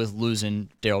replace with losing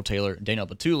Darrell Taylor and Daniel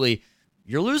Batuli?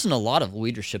 You're losing a lot of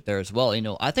leadership there as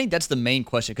well. I think that's the main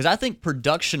question because I think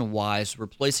production-wise,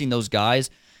 replacing those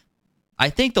guys, I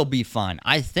think they'll be fine.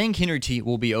 I think Henry T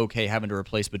will be okay having to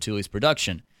replace Batuli's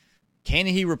production. Can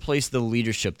he replace the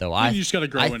leadership, though? You just got to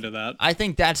grow into that. I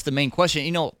think that's the main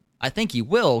question. I think he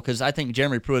will because I think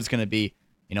Jeremy Pruitt's going to be,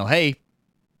 hey,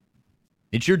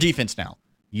 it's your defense now.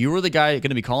 You were the guy going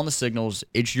to be calling the signals.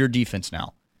 It's your defense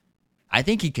now. I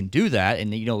think he can do that.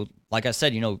 And, like I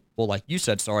said, like you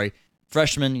said,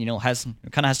 freshman,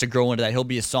 has to grow into that. He'll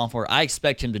be a sophomore. I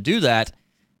expect him to do that.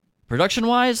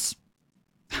 Production-wise,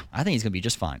 I think he's going to be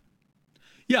just fine.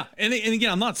 Yeah, and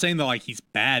again, I'm not saying that like he's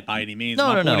bad by any means.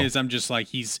 My point is I'm just like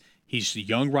he's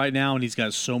young right now and he's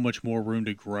got so much more room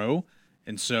to grow.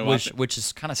 And so which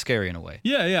is kind of scary in a way.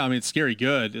 Yeah. I mean, it's scary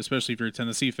good, especially if you're a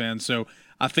Tennessee fan. So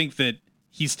I think that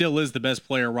he still is the best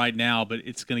player right now, but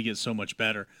it's going to get so much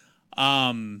better.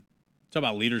 Talk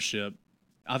about leadership.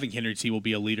 I think Henry T will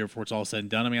be a leader before it's all said and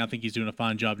done. I mean, I think he's doing a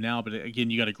fine job now, but again,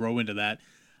 you got to grow into that.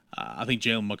 I think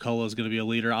Jalen McCullough is going to be a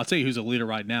leader. I'll tell you who's a leader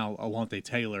right now. Alontae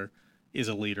Taylor is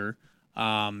a leader.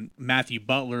 Matthew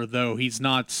Butler, though, he's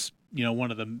not,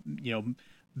 one of the,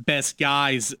 best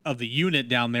guys of the unit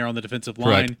down there on the defensive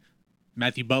line. Correct.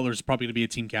 Matthew Butler is probably going to be a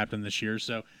team captain this year.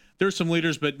 So there's some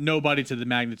leaders, but nobody to the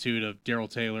magnitude of Darrell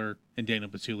Taylor and Daniel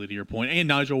Batuli, to your point, and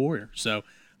Nigel Warrior. So,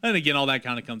 and again, all that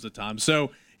kind of comes at times.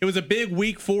 So it was a big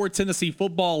week for Tennessee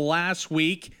football last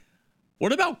week.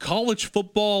 What about college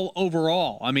football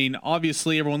overall? I mean,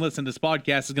 obviously, everyone listening to this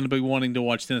podcast is going to be wanting to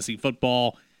watch Tennessee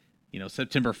football,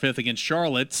 September 5th against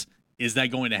Charlotte. Is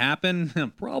that going to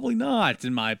happen? Probably not,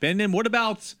 in my opinion. What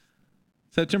about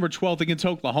September 12th against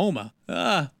Oklahoma?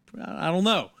 I don't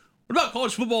know. What about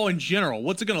college football in general?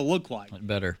 What's it going to look like?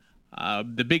 Better.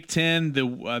 The Big Ten,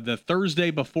 the Thursday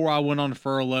before I went on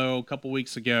furlough a couple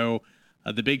weeks ago,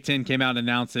 the Big Ten came out and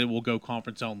announced it will go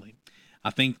conference only. I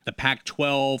think the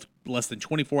Pac-12, less than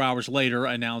 24 hours later,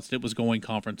 announced it was going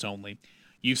conference only.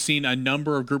 You've seen a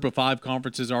number of Group of Five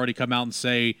conferences already come out and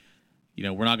say,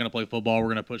 we're not going to play football. We're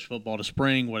going to push football to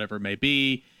spring, whatever it may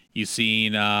be. You've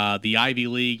seen the Ivy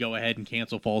League go ahead and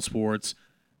cancel fall sports.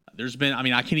 There's been,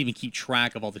 I can't even keep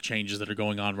track of all the changes that are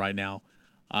going on right now.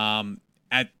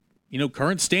 At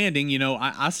current standing,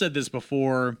 I said this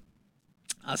before.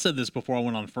 I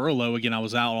went on furlough. Again, I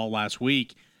was out all last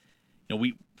week.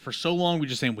 We for so long we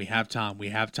just saying we have time. We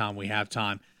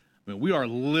are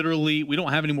literally, we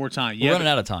don't have any more time. We're running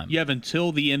out of time. You have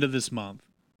until the end of this month.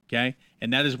 Okay,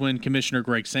 and that is when Commissioner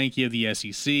Greg Sankey of the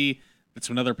SEC, that's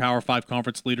when other Power 5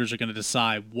 conference leaders are going to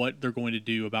decide what they're going to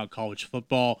do about college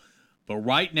football. But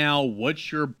right now,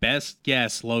 what's your best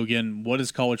guess, Logan? What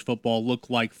does college football look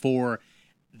like for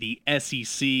the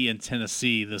SEC and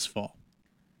Tennessee this fall?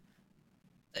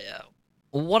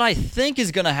 What I think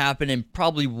is going to happen and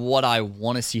probably what I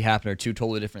want to see happen are two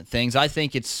totally different things. I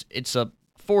think it's a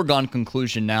foregone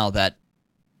conclusion now that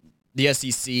the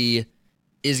SEC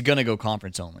is going to go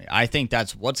conference only. I think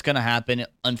that's what's going to happen.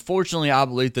 Unfortunately, I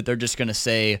believe that they're just going to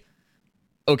say,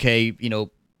 okay,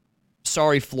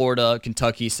 sorry, Florida,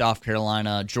 Kentucky, South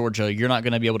Carolina, Georgia, you're not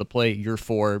going to be able to play your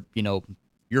four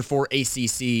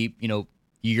ACC,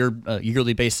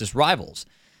 yearly basis rivals,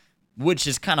 which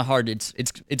is kind of hard. It's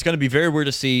going to be very weird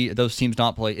to see those teams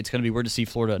not play. It's going to be weird to see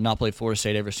Florida not play Florida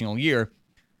State every single year.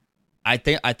 I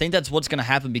think that's what's going to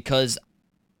happen because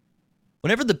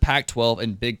whenever the Pac-12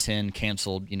 and Big Ten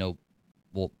canceled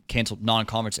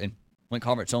non-conference and went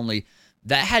conference only,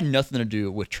 that had nothing to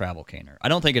do with travel, Kaner. I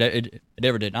don't think it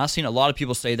ever did. And I've seen a lot of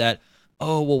people say that,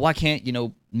 oh, well, why can't,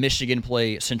 Michigan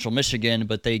play Central Michigan,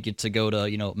 but they get to go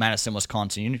to, Madison,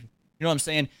 Wisconsin. You know what I'm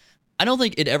saying? I don't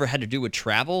think it ever had to do with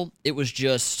travel. It was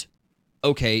just,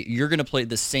 okay, you're going to play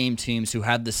the same teams who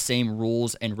have the same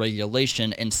rules and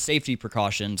regulation and safety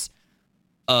precautions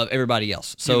of everybody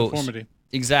else. So uniformity.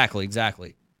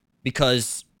 Exactly.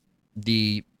 Because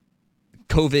the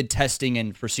COVID testing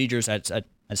and procedures at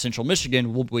at Central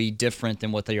Michigan will be different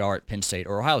than what they are at Penn State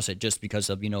or Ohio State, just because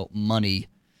of money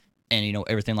and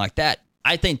everything like that.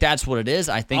 I think that's what it is.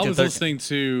 I was listening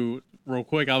to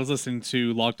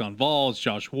Locked On Vols,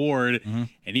 Josh Ward, and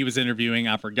he was interviewing.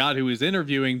 I forgot who he was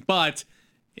interviewing, but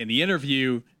in the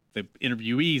interview, the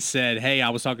interviewee said, "Hey, I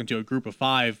was talking to a Group of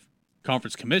 5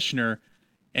 conference commissioner."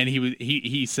 And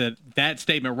he said that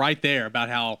statement right there about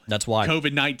how that's why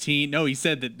COVID-19. No, he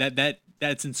said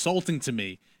that's insulting to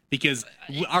me because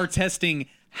our testing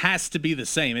has to be the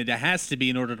same. It has to be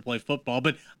in order to play football.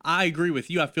 But I agree with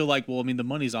you. I feel like, the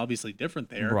money's obviously different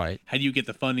there. Right. How do you get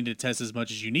the funding to test as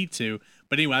much as you need to?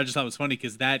 But anyway, I just thought it was funny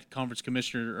because that conference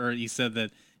commissioner, he said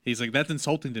that he's like, that's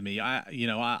insulting to me.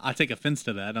 I take offense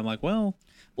to that. I'm like, well,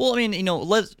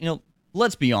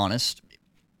 let's be honest.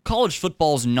 College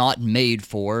football's not made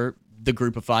for the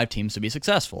Group of 5 teams to be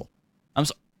successful.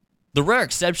 The rare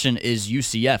exception is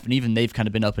UCF, and even they've kind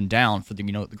of been up and down for the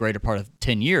greater part of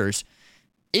 10 years.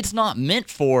 It's not meant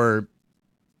for,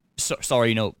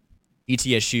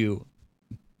 ETSU,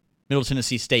 Middle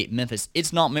Tennessee State, Memphis.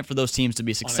 It's not meant for those teams to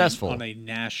be successful on a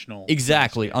national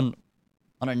exactly on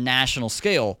a national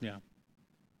scale. Yeah.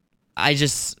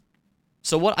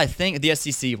 So what I think the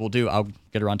SEC will do, I'll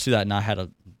get around to that, and I had a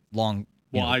long.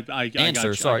 I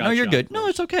answer. Sorry. No, you're good. No,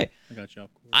 it's okay. I got you.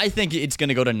 I think it's going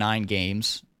to go to 9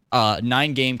 games.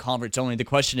 9-game conference only. The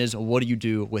question is, what do you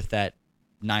do with that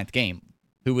 9th game?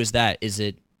 Who is that?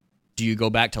 Do you go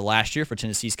back to last year? For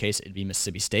Tennessee's case, it'd be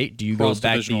Mississippi State. Do you go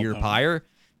back the year prior?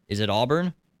 Is it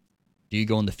Auburn? Do you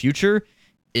go in the future?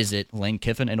 Is it Lane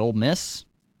Kiffin and Ole Miss?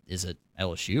 Is it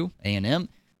LSU, A&M?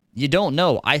 You don't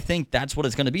know. I think that's what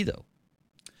it's going to be, though.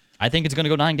 I think it's going to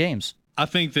go 9 games. I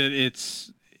think that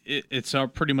it's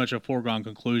pretty much a foregone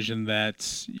conclusion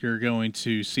that you're going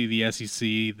to see the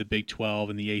SEC, the Big 12,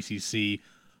 and the ACC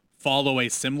follow a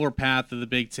similar path to the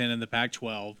Big 10 and the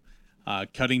Pac-12,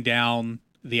 cutting down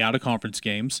the out-of-conference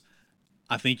games.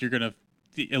 I think you're going to,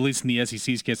 at least in the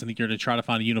SEC's case, I think you're going to try to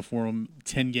find a uniform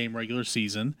 10-game regular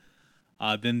season,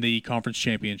 then the conference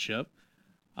championship.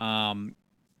 I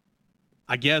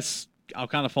guess I'll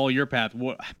kind of follow your path.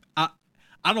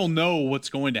 I don't know what's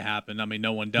going to happen. I mean,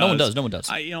 no one does. No one does.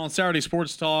 On Saturday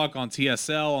Sports Talk, on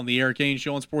TSL, on the Eric Kane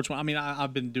Show, on Sports One. I mean,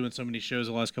 I've been doing so many shows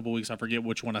the last couple of weeks, I forget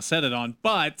which one I said it on.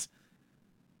 But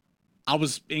I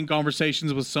was in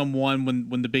conversations with someone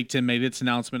when the Big Ten made its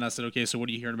announcement. I said, okay, so what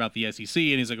are you hearing about the SEC?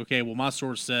 And he's like, okay, well, my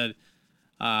source said,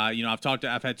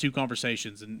 I've had 2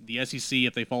 conversations, and the SEC,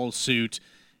 if they follow suit,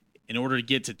 in order to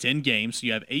get to 10 games, so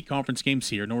you have 8 conference games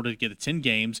here. In order to get to 10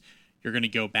 games, you're going to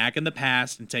go back in the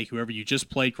past and take whoever you just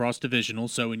played cross-divisional.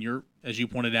 So as you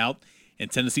pointed out, in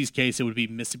Tennessee's case, it would be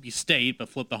Mississippi State, but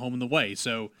flip the home and the way.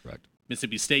 So correct.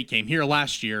 Mississippi State came here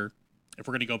last year. If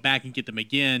we're going to go back and get them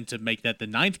again to make that the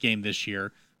 9th game this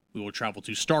year, we will travel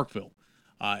to Starkville.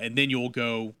 And then you'll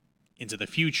go into the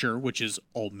future, which is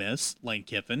Ole Miss, Lane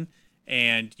Kiffin,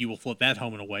 and you will flip that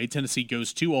home and away. Tennessee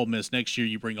goes to Ole Miss next year.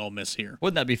 You bring Ole Miss here.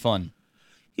 Wouldn't that be fun?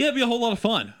 Yeah, it'd be a whole lot of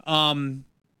fun.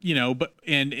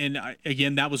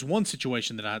 Again, that was one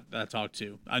situation that I talked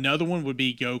to. Another one would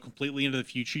be go completely into the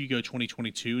future. You go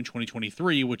 2022 and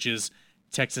 2023, which is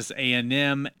Texas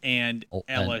A&M and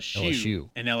LSU.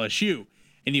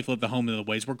 And you flip the home and the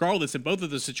ways. Regardless, in both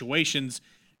of those situations,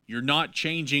 you're not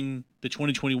changing the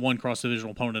 2021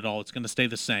 cross-divisional opponent at all. It's going to stay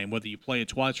the same. Whether you play it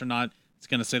twice or not, it's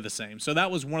going to stay the same. So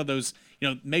that was one of those,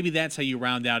 maybe that's how you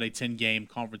round out a 10-game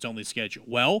conference-only schedule.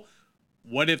 Well,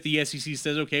 what if the SEC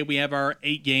says, okay, we have our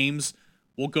 8 games.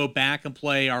 We'll go back and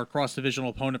play our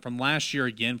cross-divisional opponent from last year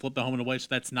again, flip the home and away, so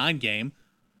that's 9 game.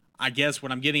 I guess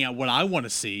what I'm getting at, what I want to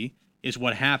see is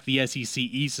what half the SEC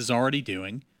East is already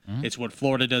doing. Mm-hmm. It's what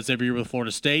Florida does every year with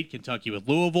Florida State, Kentucky with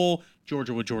Louisville,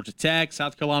 Georgia with Georgia Tech,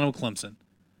 South Carolina with Clemson.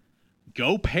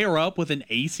 Go pair up with an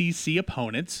ACC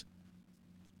opponent,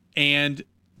 and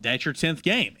that's your 10th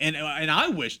game. And I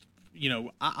wish,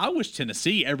 I wish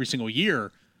Tennessee every single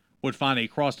year would find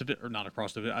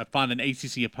find an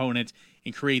ACC opponent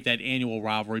and create that annual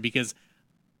rivalry, because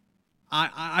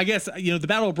I guess, the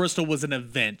Battle of Bristol was an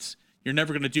event. You're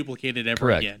never going to duplicate it ever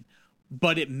Correct. Again.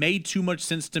 But it made too much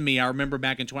sense to me. I remember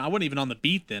back in I wasn't even on the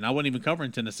beat then. I wasn't even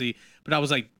covering Tennessee. But I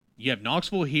was like, you have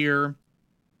Knoxville here,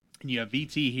 and you have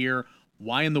VT here.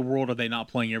 Why in the world are they not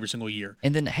playing every single year?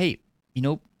 And then, hey,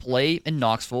 play in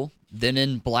Knoxville, then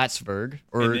in Plattsburgh,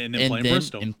 and then play in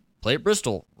Bristol. And play at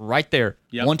Bristol, right there.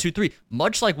 Yep. 1, 2, 3.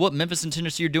 Much like what Memphis and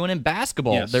Tennessee are doing in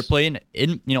basketball. Yes. They're playing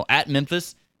at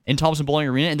Memphis in Thompson-Boling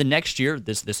Arena, and the next year,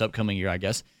 this upcoming year, I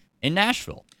guess, in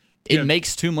Nashville. It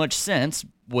makes too much sense.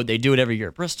 Would they do it every year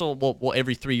at Bristol? Well,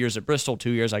 every 3 years at Bristol, 2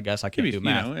 years, I guess. I can't do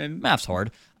math. And Math's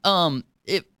hard. Would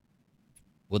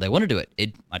they want to do it?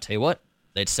 I tell you what,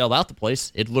 they'd sell out the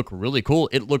place. It'd look really cool.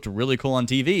 It looked really cool on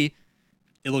TV.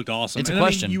 It looked awesome. It's a and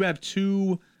question. I mean, you have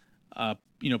two,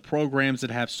 programs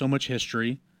that have so much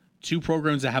history, two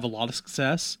programs that have a lot of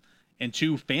success, and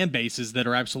two fan bases that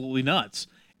are absolutely nuts.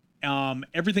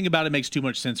 Everything about it makes too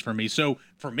much sense for me. So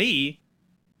for me,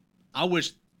 I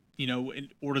wish, in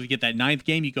order to get that 9th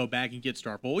game, you go back and get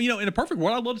Star Bowl. In a perfect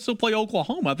world, I'd love to still play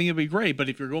Oklahoma. I think it'd be great. But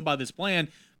if you're going by this plan,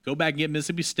 go back and get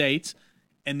Mississippi State.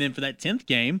 And then for that 10th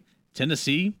game,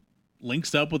 Tennessee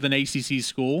links up with an ACC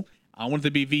school. I want it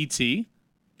to be VT.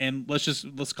 And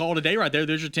let's call it a day right there.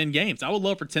 There's your 10 games. I would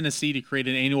love for Tennessee to create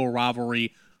an annual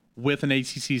rivalry with an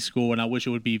ACC school, and I wish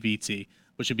it would be VT,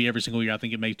 which would be every single year. I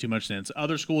think it makes too much sense.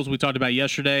 Other schools we talked about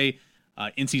yesterday,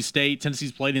 NC State.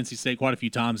 Tennessee's played NC State quite a few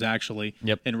times, actually,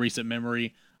 in recent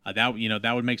memory. That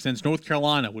would make sense. North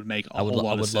Carolina would make a whole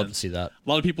lot of sense. I would love to see that. A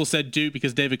lot of people said Duke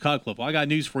because David Cutcliffe. Well, I got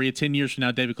news for you. 10 years from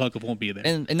now, David Cutcliffe won't be there.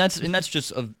 And that's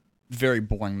just a very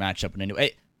boring matchup. And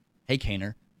anyway, hey,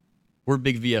 Kaner, we're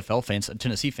big VFL fans,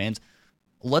 Tennessee fans.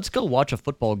 Let's go watch a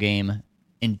football game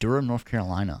in Durham, North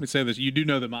Carolina. Let me say this. You do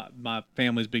know that my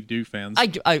family's big Duke fans.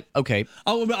 Okay.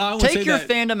 I Take your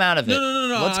fandom out of it.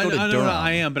 No. Let's go to Durham.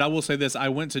 I am, but I will say this. I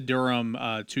went to Durham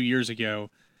 2 years ago.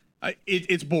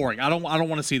 It's boring. I don't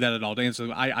want to see that at all. To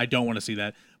answer, I don't want to see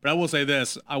that. But I will say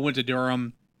this. I went to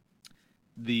Durham.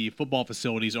 The football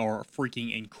facilities are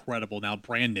freaking incredible now.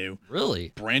 Brand new.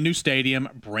 Really? Brand new stadium.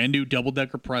 Brand new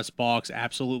double-decker press box.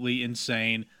 Absolutely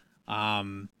insane.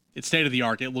 It's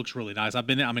state-of-the-art. It looks really nice. I've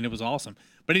been there. I mean, it was awesome.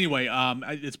 But anyway,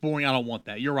 it's boring. I don't want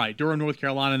that. You're right. Durham, North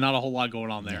Carolina, not a whole lot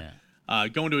going on there. Yeah.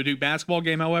 Going to a Duke basketball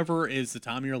game, however, is the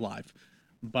time of your life.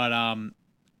 But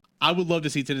I would love to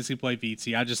see Tennessee play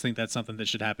VT. I just think that's something that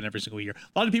should happen every single year.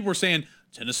 A lot of people were saying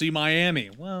Tennessee, Miami.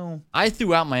 Well, I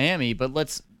threw out Miami,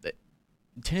 but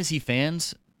Tennessee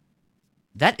fans,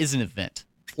 that is an event.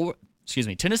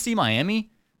 Tennessee, Miami,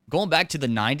 going back to the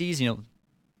 90s,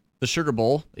 the Sugar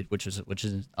Bowl, which is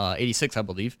 86, I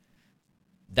believe.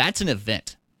 That's an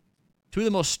event. Two of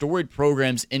the most storied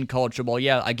programs in college football.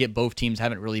 Yeah, I get both teams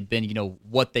haven't really been,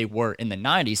 what they were in the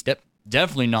 90s.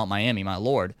 Definitely not Miami, my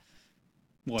lord.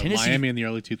 Miami in the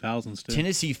early 2000s, too.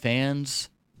 Tennessee fans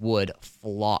would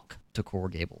flock to Coral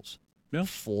Gables. Yeah.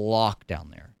 Flock down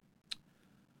there.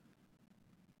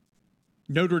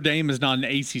 Notre Dame is not an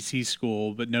ACC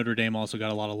school, but Notre Dame also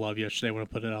got a lot of love yesterday when I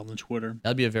put it out on Twitter.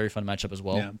 That'd be a very fun matchup as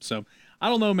well. Yeah, so I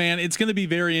don't know, man. It's going to be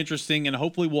very interesting, and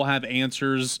hopefully we'll have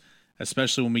answers,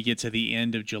 especially when we get to the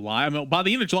end of July. I mean, by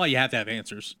the end of July, you have to have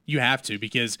answers. You have to,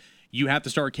 because you have to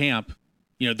start camp.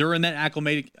 They're in that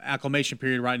acclimation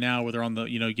period right now where they're on the,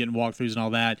 getting walkthroughs and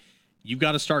all that. You've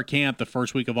got to start camp the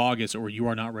first week of August, or you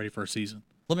are not ready for a season.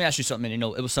 Let me ask you something.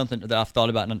 It was something that I've thought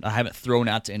about and I haven't thrown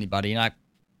out to anybody, and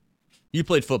you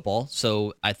played football,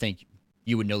 so I think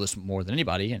you would know this more than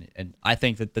anybody, and I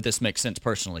think that this makes sense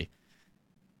personally.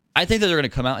 I think that they're going to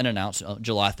come out and announce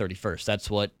July 31st. That's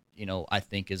what, I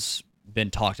think has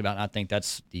been talked about, and I think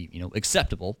that's the,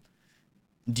 acceptable.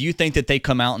 Do you think that they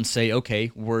come out and say, okay,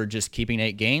 we're just keeping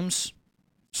 8 games?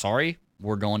 Sorry,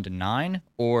 we're going to 9,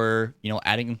 or,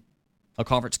 adding a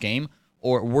conference game,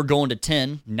 or we're going to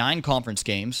 10, 9 conference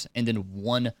games, and then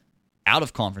 1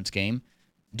 out-of-conference game?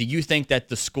 Do you think that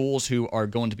the schools who are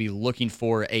going to be looking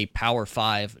for a Power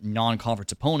 5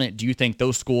 non-conference opponent, do you think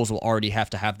those schools will already have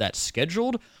to have that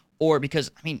scheduled? Or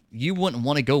because, you wouldn't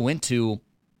want to go into,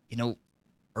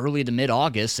 early to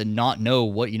mid-August and not know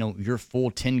what, your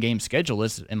full 10-game schedule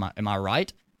is. Am I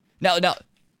right? Now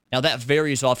that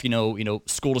varies off,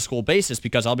 school-to-school basis,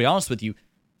 because I'll be honest with you,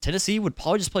 Tennessee would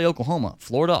probably just play Oklahoma.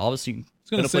 Florida, obviously,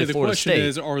 going to play Florida State. The question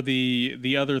is, are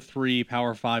the other 3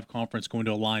 Power 5 conference going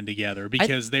to align together?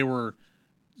 Because they were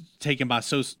taken by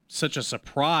such a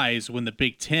surprise when the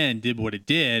Big Ten did what it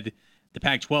did. The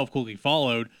Pac-12 quickly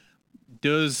followed.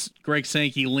 Does Greg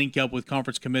Sankey link up with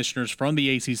conference commissioners from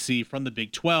the ACC, from the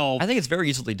Big 12? I think it's very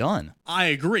easily done. I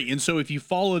agree. And so if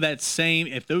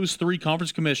those 3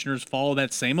 conference commissioners follow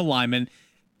that same alignment,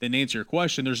 then to answer your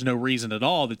question, there's no reason at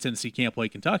all that Tennessee can't play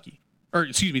Kentucky. Or,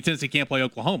 Tennessee can't play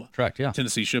Oklahoma. Correct, yeah.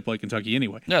 Tennessee should play Kentucky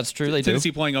anyway. Yeah, that's true. They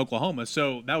Tennessee playing Oklahoma,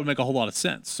 so that would make a whole lot of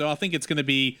sense. So I think it's going to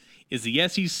be, is the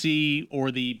SEC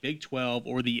or the Big 12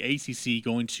 or the ACC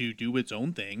going to do its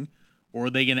own thing, or are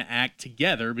they going to act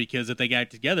together? Because if they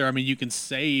act together, you can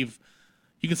save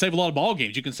a lot of ball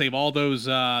games. You can save all those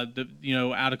out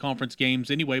of conference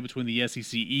games anyway between the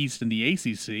SEC East and the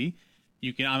ACC.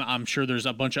 I'm sure there's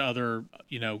a bunch of other,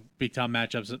 big time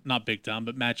matchups, not big time,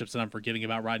 but matchups that I'm forgetting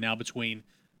about right now between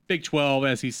Big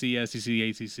 12, SEC,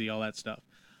 ACC, all that stuff.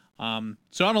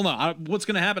 So I don't know. What's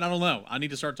going to happen? I don't know. I need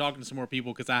to start talking to some more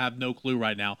people because I have no clue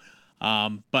right now.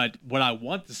 But what I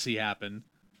want to see happen,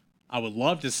 I would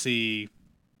love to see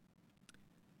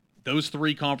those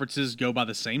 3 conferences go by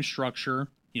the same structure.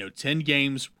 10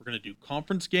 games. We're going to do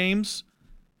conference games,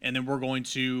 and then we're going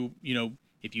to,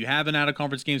 if you have an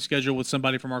out-of-conference game scheduled with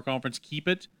somebody from our conference, keep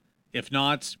it. If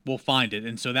not, we'll find it.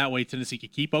 And so that way Tennessee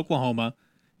could keep Oklahoma,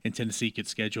 and Tennessee could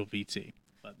schedule VT.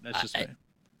 But that's just me.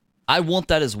 I want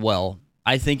that as well.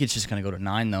 I think it's just going to go to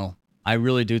 9, though. I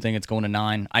really do think it's going to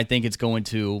 9. I think it's going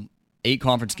to 8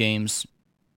 conference games.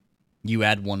 You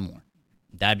add 1 more.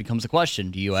 That becomes a question.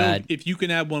 Do you add? If you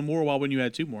can add 1 more, why wouldn't you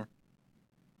add 2 more?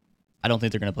 I don't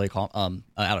think they're going to play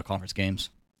out of conference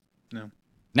games. No.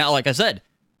 Now, like I said,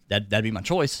 that'd be my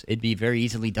choice. It'd be very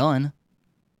easily done.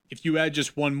 If you add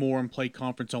just 1 more and play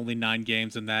conference only 9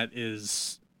 games, and that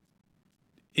is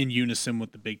in unison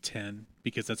with the Big Ten,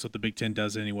 because that's what the Big Ten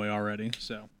does anyway already.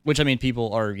 So, which, I mean,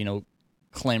 people are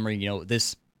clamoring.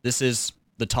 This is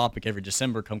the topic every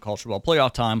December come college football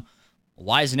playoff time.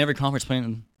 Why isn't every conference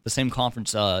playing the same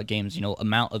conference games?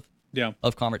 Amount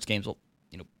of conference games. Well,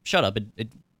 shut up.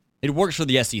 It works for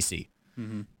the SEC.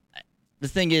 Mm-hmm. The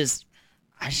thing is,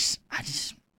 I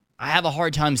have a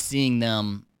hard time seeing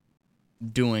them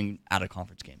doing out of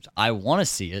conference games. I want to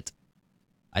see it.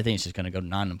 I think it's just going to go to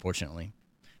 9, unfortunately.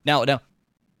 Now,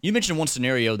 you mentioned one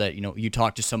scenario that you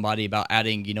talked to somebody about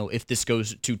adding. If this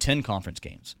goes to 10 conference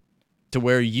games, to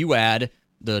where you add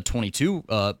the 22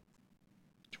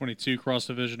 cross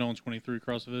divisional and 23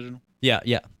 cross divisional.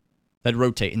 Yeah, that'd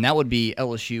rotate, and that would be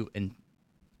LSU and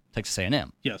Texas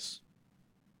A&M. Yes.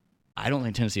 I don't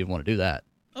think Tennessee would want to do that.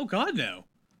 Oh God, no.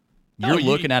 You're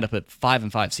looking at a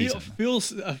 5-5 season.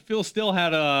 Phil still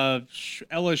had a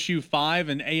LSU 5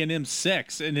 and A&M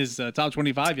 6 in his top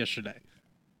 25 yesterday.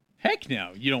 Heck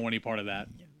no, you don't want any part of that.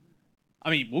 I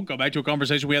mean, we'll go back to a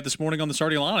conversation we had this morning on the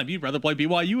starting lineup. You'd rather play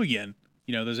BYU again.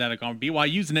 There's that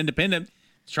BYU's an independent.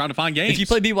 It's trying to find games. If you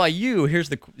play BYU, here's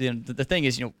the thing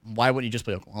is, why wouldn't you just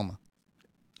play Oklahoma?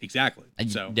 Exactly.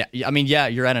 So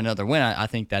you're at another win. I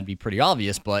think that'd be pretty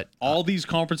obvious, but all these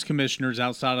conference commissioners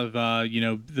outside of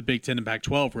the Big Ten and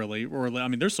Pac-12 really, or I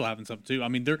mean, they're still having something too. I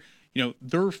mean,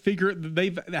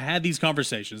 they've had these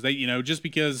conversations. They just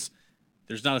because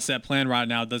there's not a set plan right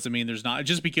now doesn't mean there's not.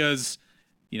 Just because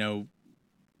Philip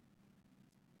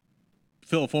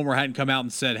Fulmer hadn't come out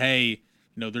and said, hey,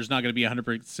 there's not going to be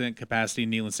 100% capacity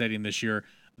in Neyland Stadium this year.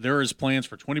 There is plans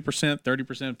for 20%,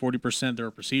 30%, 40%. There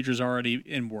are procedures already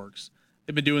in works.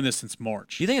 They've been doing this since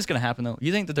March. You think it's going to happen, though?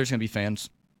 You think that there's going to be fans?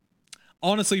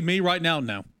 Honestly, me right now,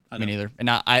 no. Me neither. And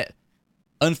I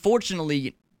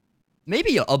unfortunately,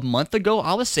 maybe a month ago,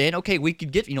 I was saying, okay, we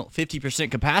could get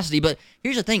 50% capacity. But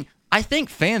here's the thing. I think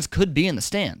fans could be in the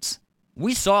stands.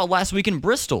 We saw it last week in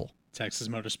Bristol. Texas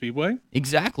Motor Speedway.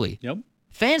 Exactly. Yep.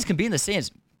 Fans can be in the stands.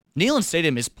 Neyland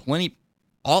Stadium is plenty.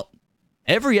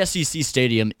 Every SEC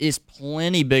stadium is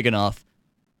plenty big enough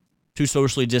to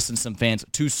socially distance some fans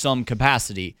to some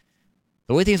capacity.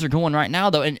 The way things are going right now,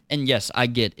 though, and yes, I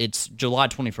get it's July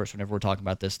 21st whenever we're talking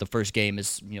about this. The first game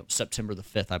is September the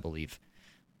 5th, I believe.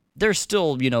 There's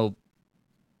still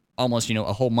almost a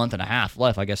whole month and a half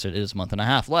left. I guess it is a month and a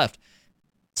half left.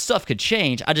 Stuff could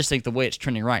change. I just think the way it's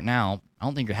trending right now, I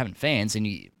don't think you're having fans, and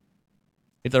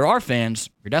if there are fans,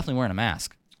 you're definitely wearing a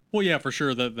mask. Well, yeah, for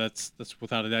sure. That's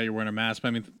without a doubt you're wearing a mask. But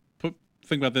I mean,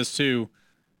 think about this too.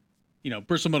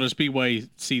 Bristol Motor Speedway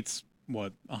seats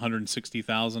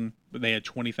 160,000, but they had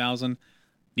 20,000.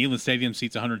 Neyland Stadium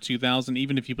seats 102,000.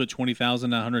 Even if you put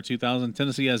 20,000 at 102,000,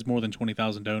 Tennessee has more than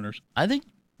 20,000 donors. I think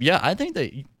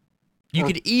that you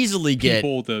could easily get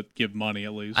people to give money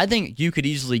at least. I think you could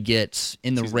easily get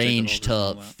in the range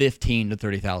to 15 to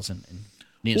 30,000.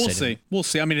 We'll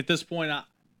see. I mean, at this point, I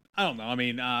don't know. I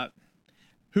mean.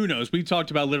 Who knows? We've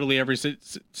talked about literally every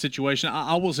situation.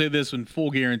 I will say this in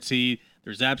full guarantee,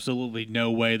 there's absolutely no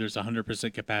way there's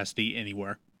 100% capacity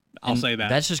anywhere. I'll say that.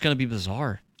 That's just going to be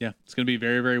bizarre. Yeah, it's going to be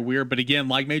very, very weird. But again,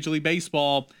 like Major League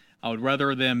Baseball, I would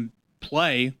rather them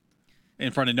play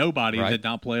in front of nobody than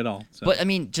not play at all. So. But, I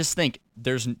mean, just think,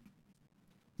 there's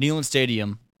Neyland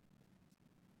Stadium,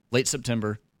 late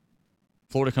September,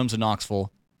 Florida comes to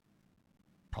Knoxville,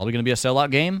 probably going to be a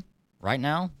sellout game right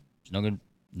now. There's not going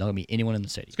to be anyone in the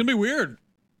stadium. It's going to be weird.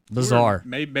 Bizarre.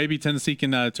 Maybe Tennessee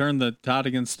can turn the tide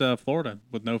against Florida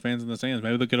with no fans in the stands.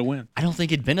 Maybe they'll get a win. I don't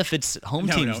think it benefits home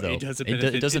teams, though.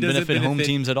 It doesn't benefit home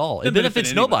teams at all. It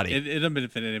benefits nobody. It doesn't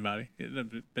benefit anybody.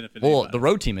 The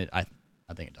road team, I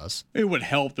think it does. It would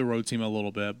help the road team a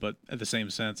little bit, but at the same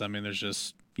sense, I mean, it's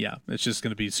just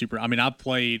going to be super. I mean, I've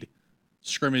played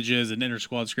scrimmages and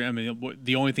inter-squad scrimmage. I mean,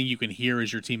 the only thing you can hear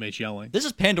is your teammates yelling. This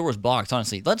is Pandora's box,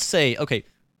 honestly. Let's say,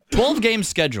 12-game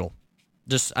schedule.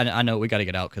 Just I know we got to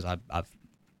get out because I've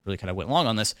really kind of went long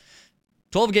on this.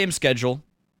 12-game schedule,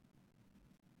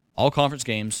 all conference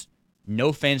games.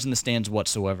 No fans in the stands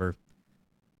whatsoever.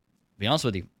 To be honest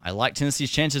with you, I like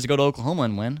Tennessee's chances to go to Oklahoma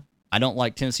and win. I don't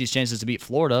like Tennessee's chances to beat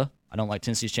Florida. I don't like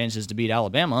Tennessee's chances to beat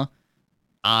Alabama.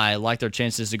 I like their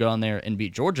chances to go down there and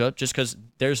beat Georgia just because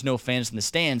there's no fans in the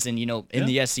stands. And, in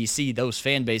the SEC, those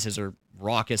fan bases are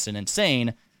raucous and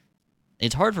insane.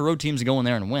 It's hard for road teams to go in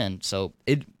there and win. So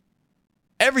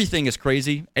everything is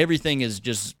crazy. Everything is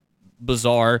just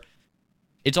bizarre.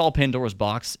 It's all Pandora's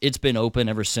box. It's been open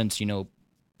ever since,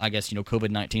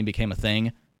 COVID-19 became a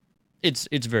thing. It's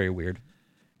very weird.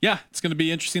 Yeah, it's going to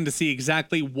be interesting to see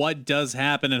exactly what does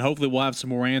happen, and hopefully we'll have some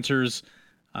more answers.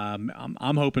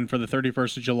 I'm hoping for the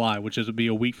 31st of July, which will be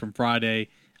a week from Friday.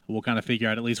 We'll kind of figure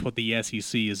out at least what the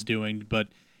SEC is doing. But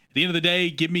at the end of the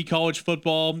day, give me college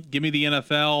football, give me the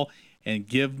NFL, and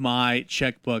give my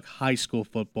checkbook high school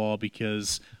football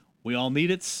because we all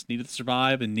need it to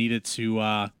survive and need it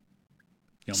to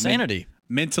sanity.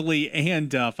 Mentally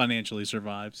and financially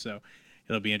survive. So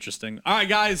it'll be interesting. All right,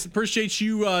 guys, appreciate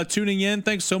you tuning in.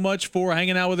 Thanks so much for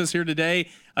hanging out with us here today.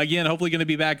 Again, hopefully going to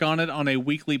be back on it on a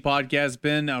weekly podcast.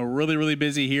 Been really, really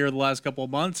busy here the last couple of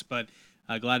months, but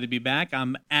glad to be back.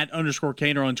 I'm at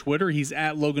 _Caner on Twitter. He's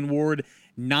at Logan Ward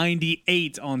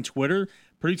 98 on Twitter.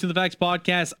 Producing the Facts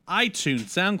Podcast, iTunes,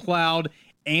 SoundCloud,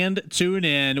 and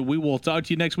TuneIn. We will talk to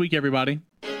you next week, everybody.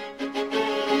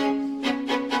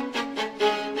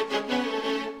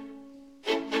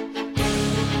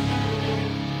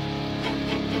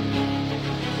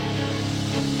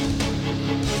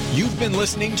 You've been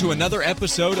listening to another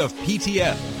episode of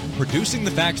PTF, Producing the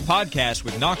Facts Podcast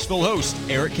with Knoxville host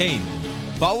Eric Kane.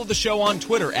 Follow the show on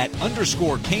Twitter at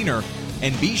 _Caner,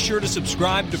 and be sure to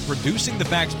subscribe to Producing the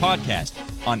Facts Podcast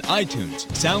on iTunes,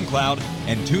 SoundCloud,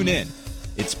 and TuneIn.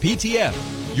 It's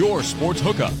PTF, your sports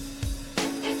hookup.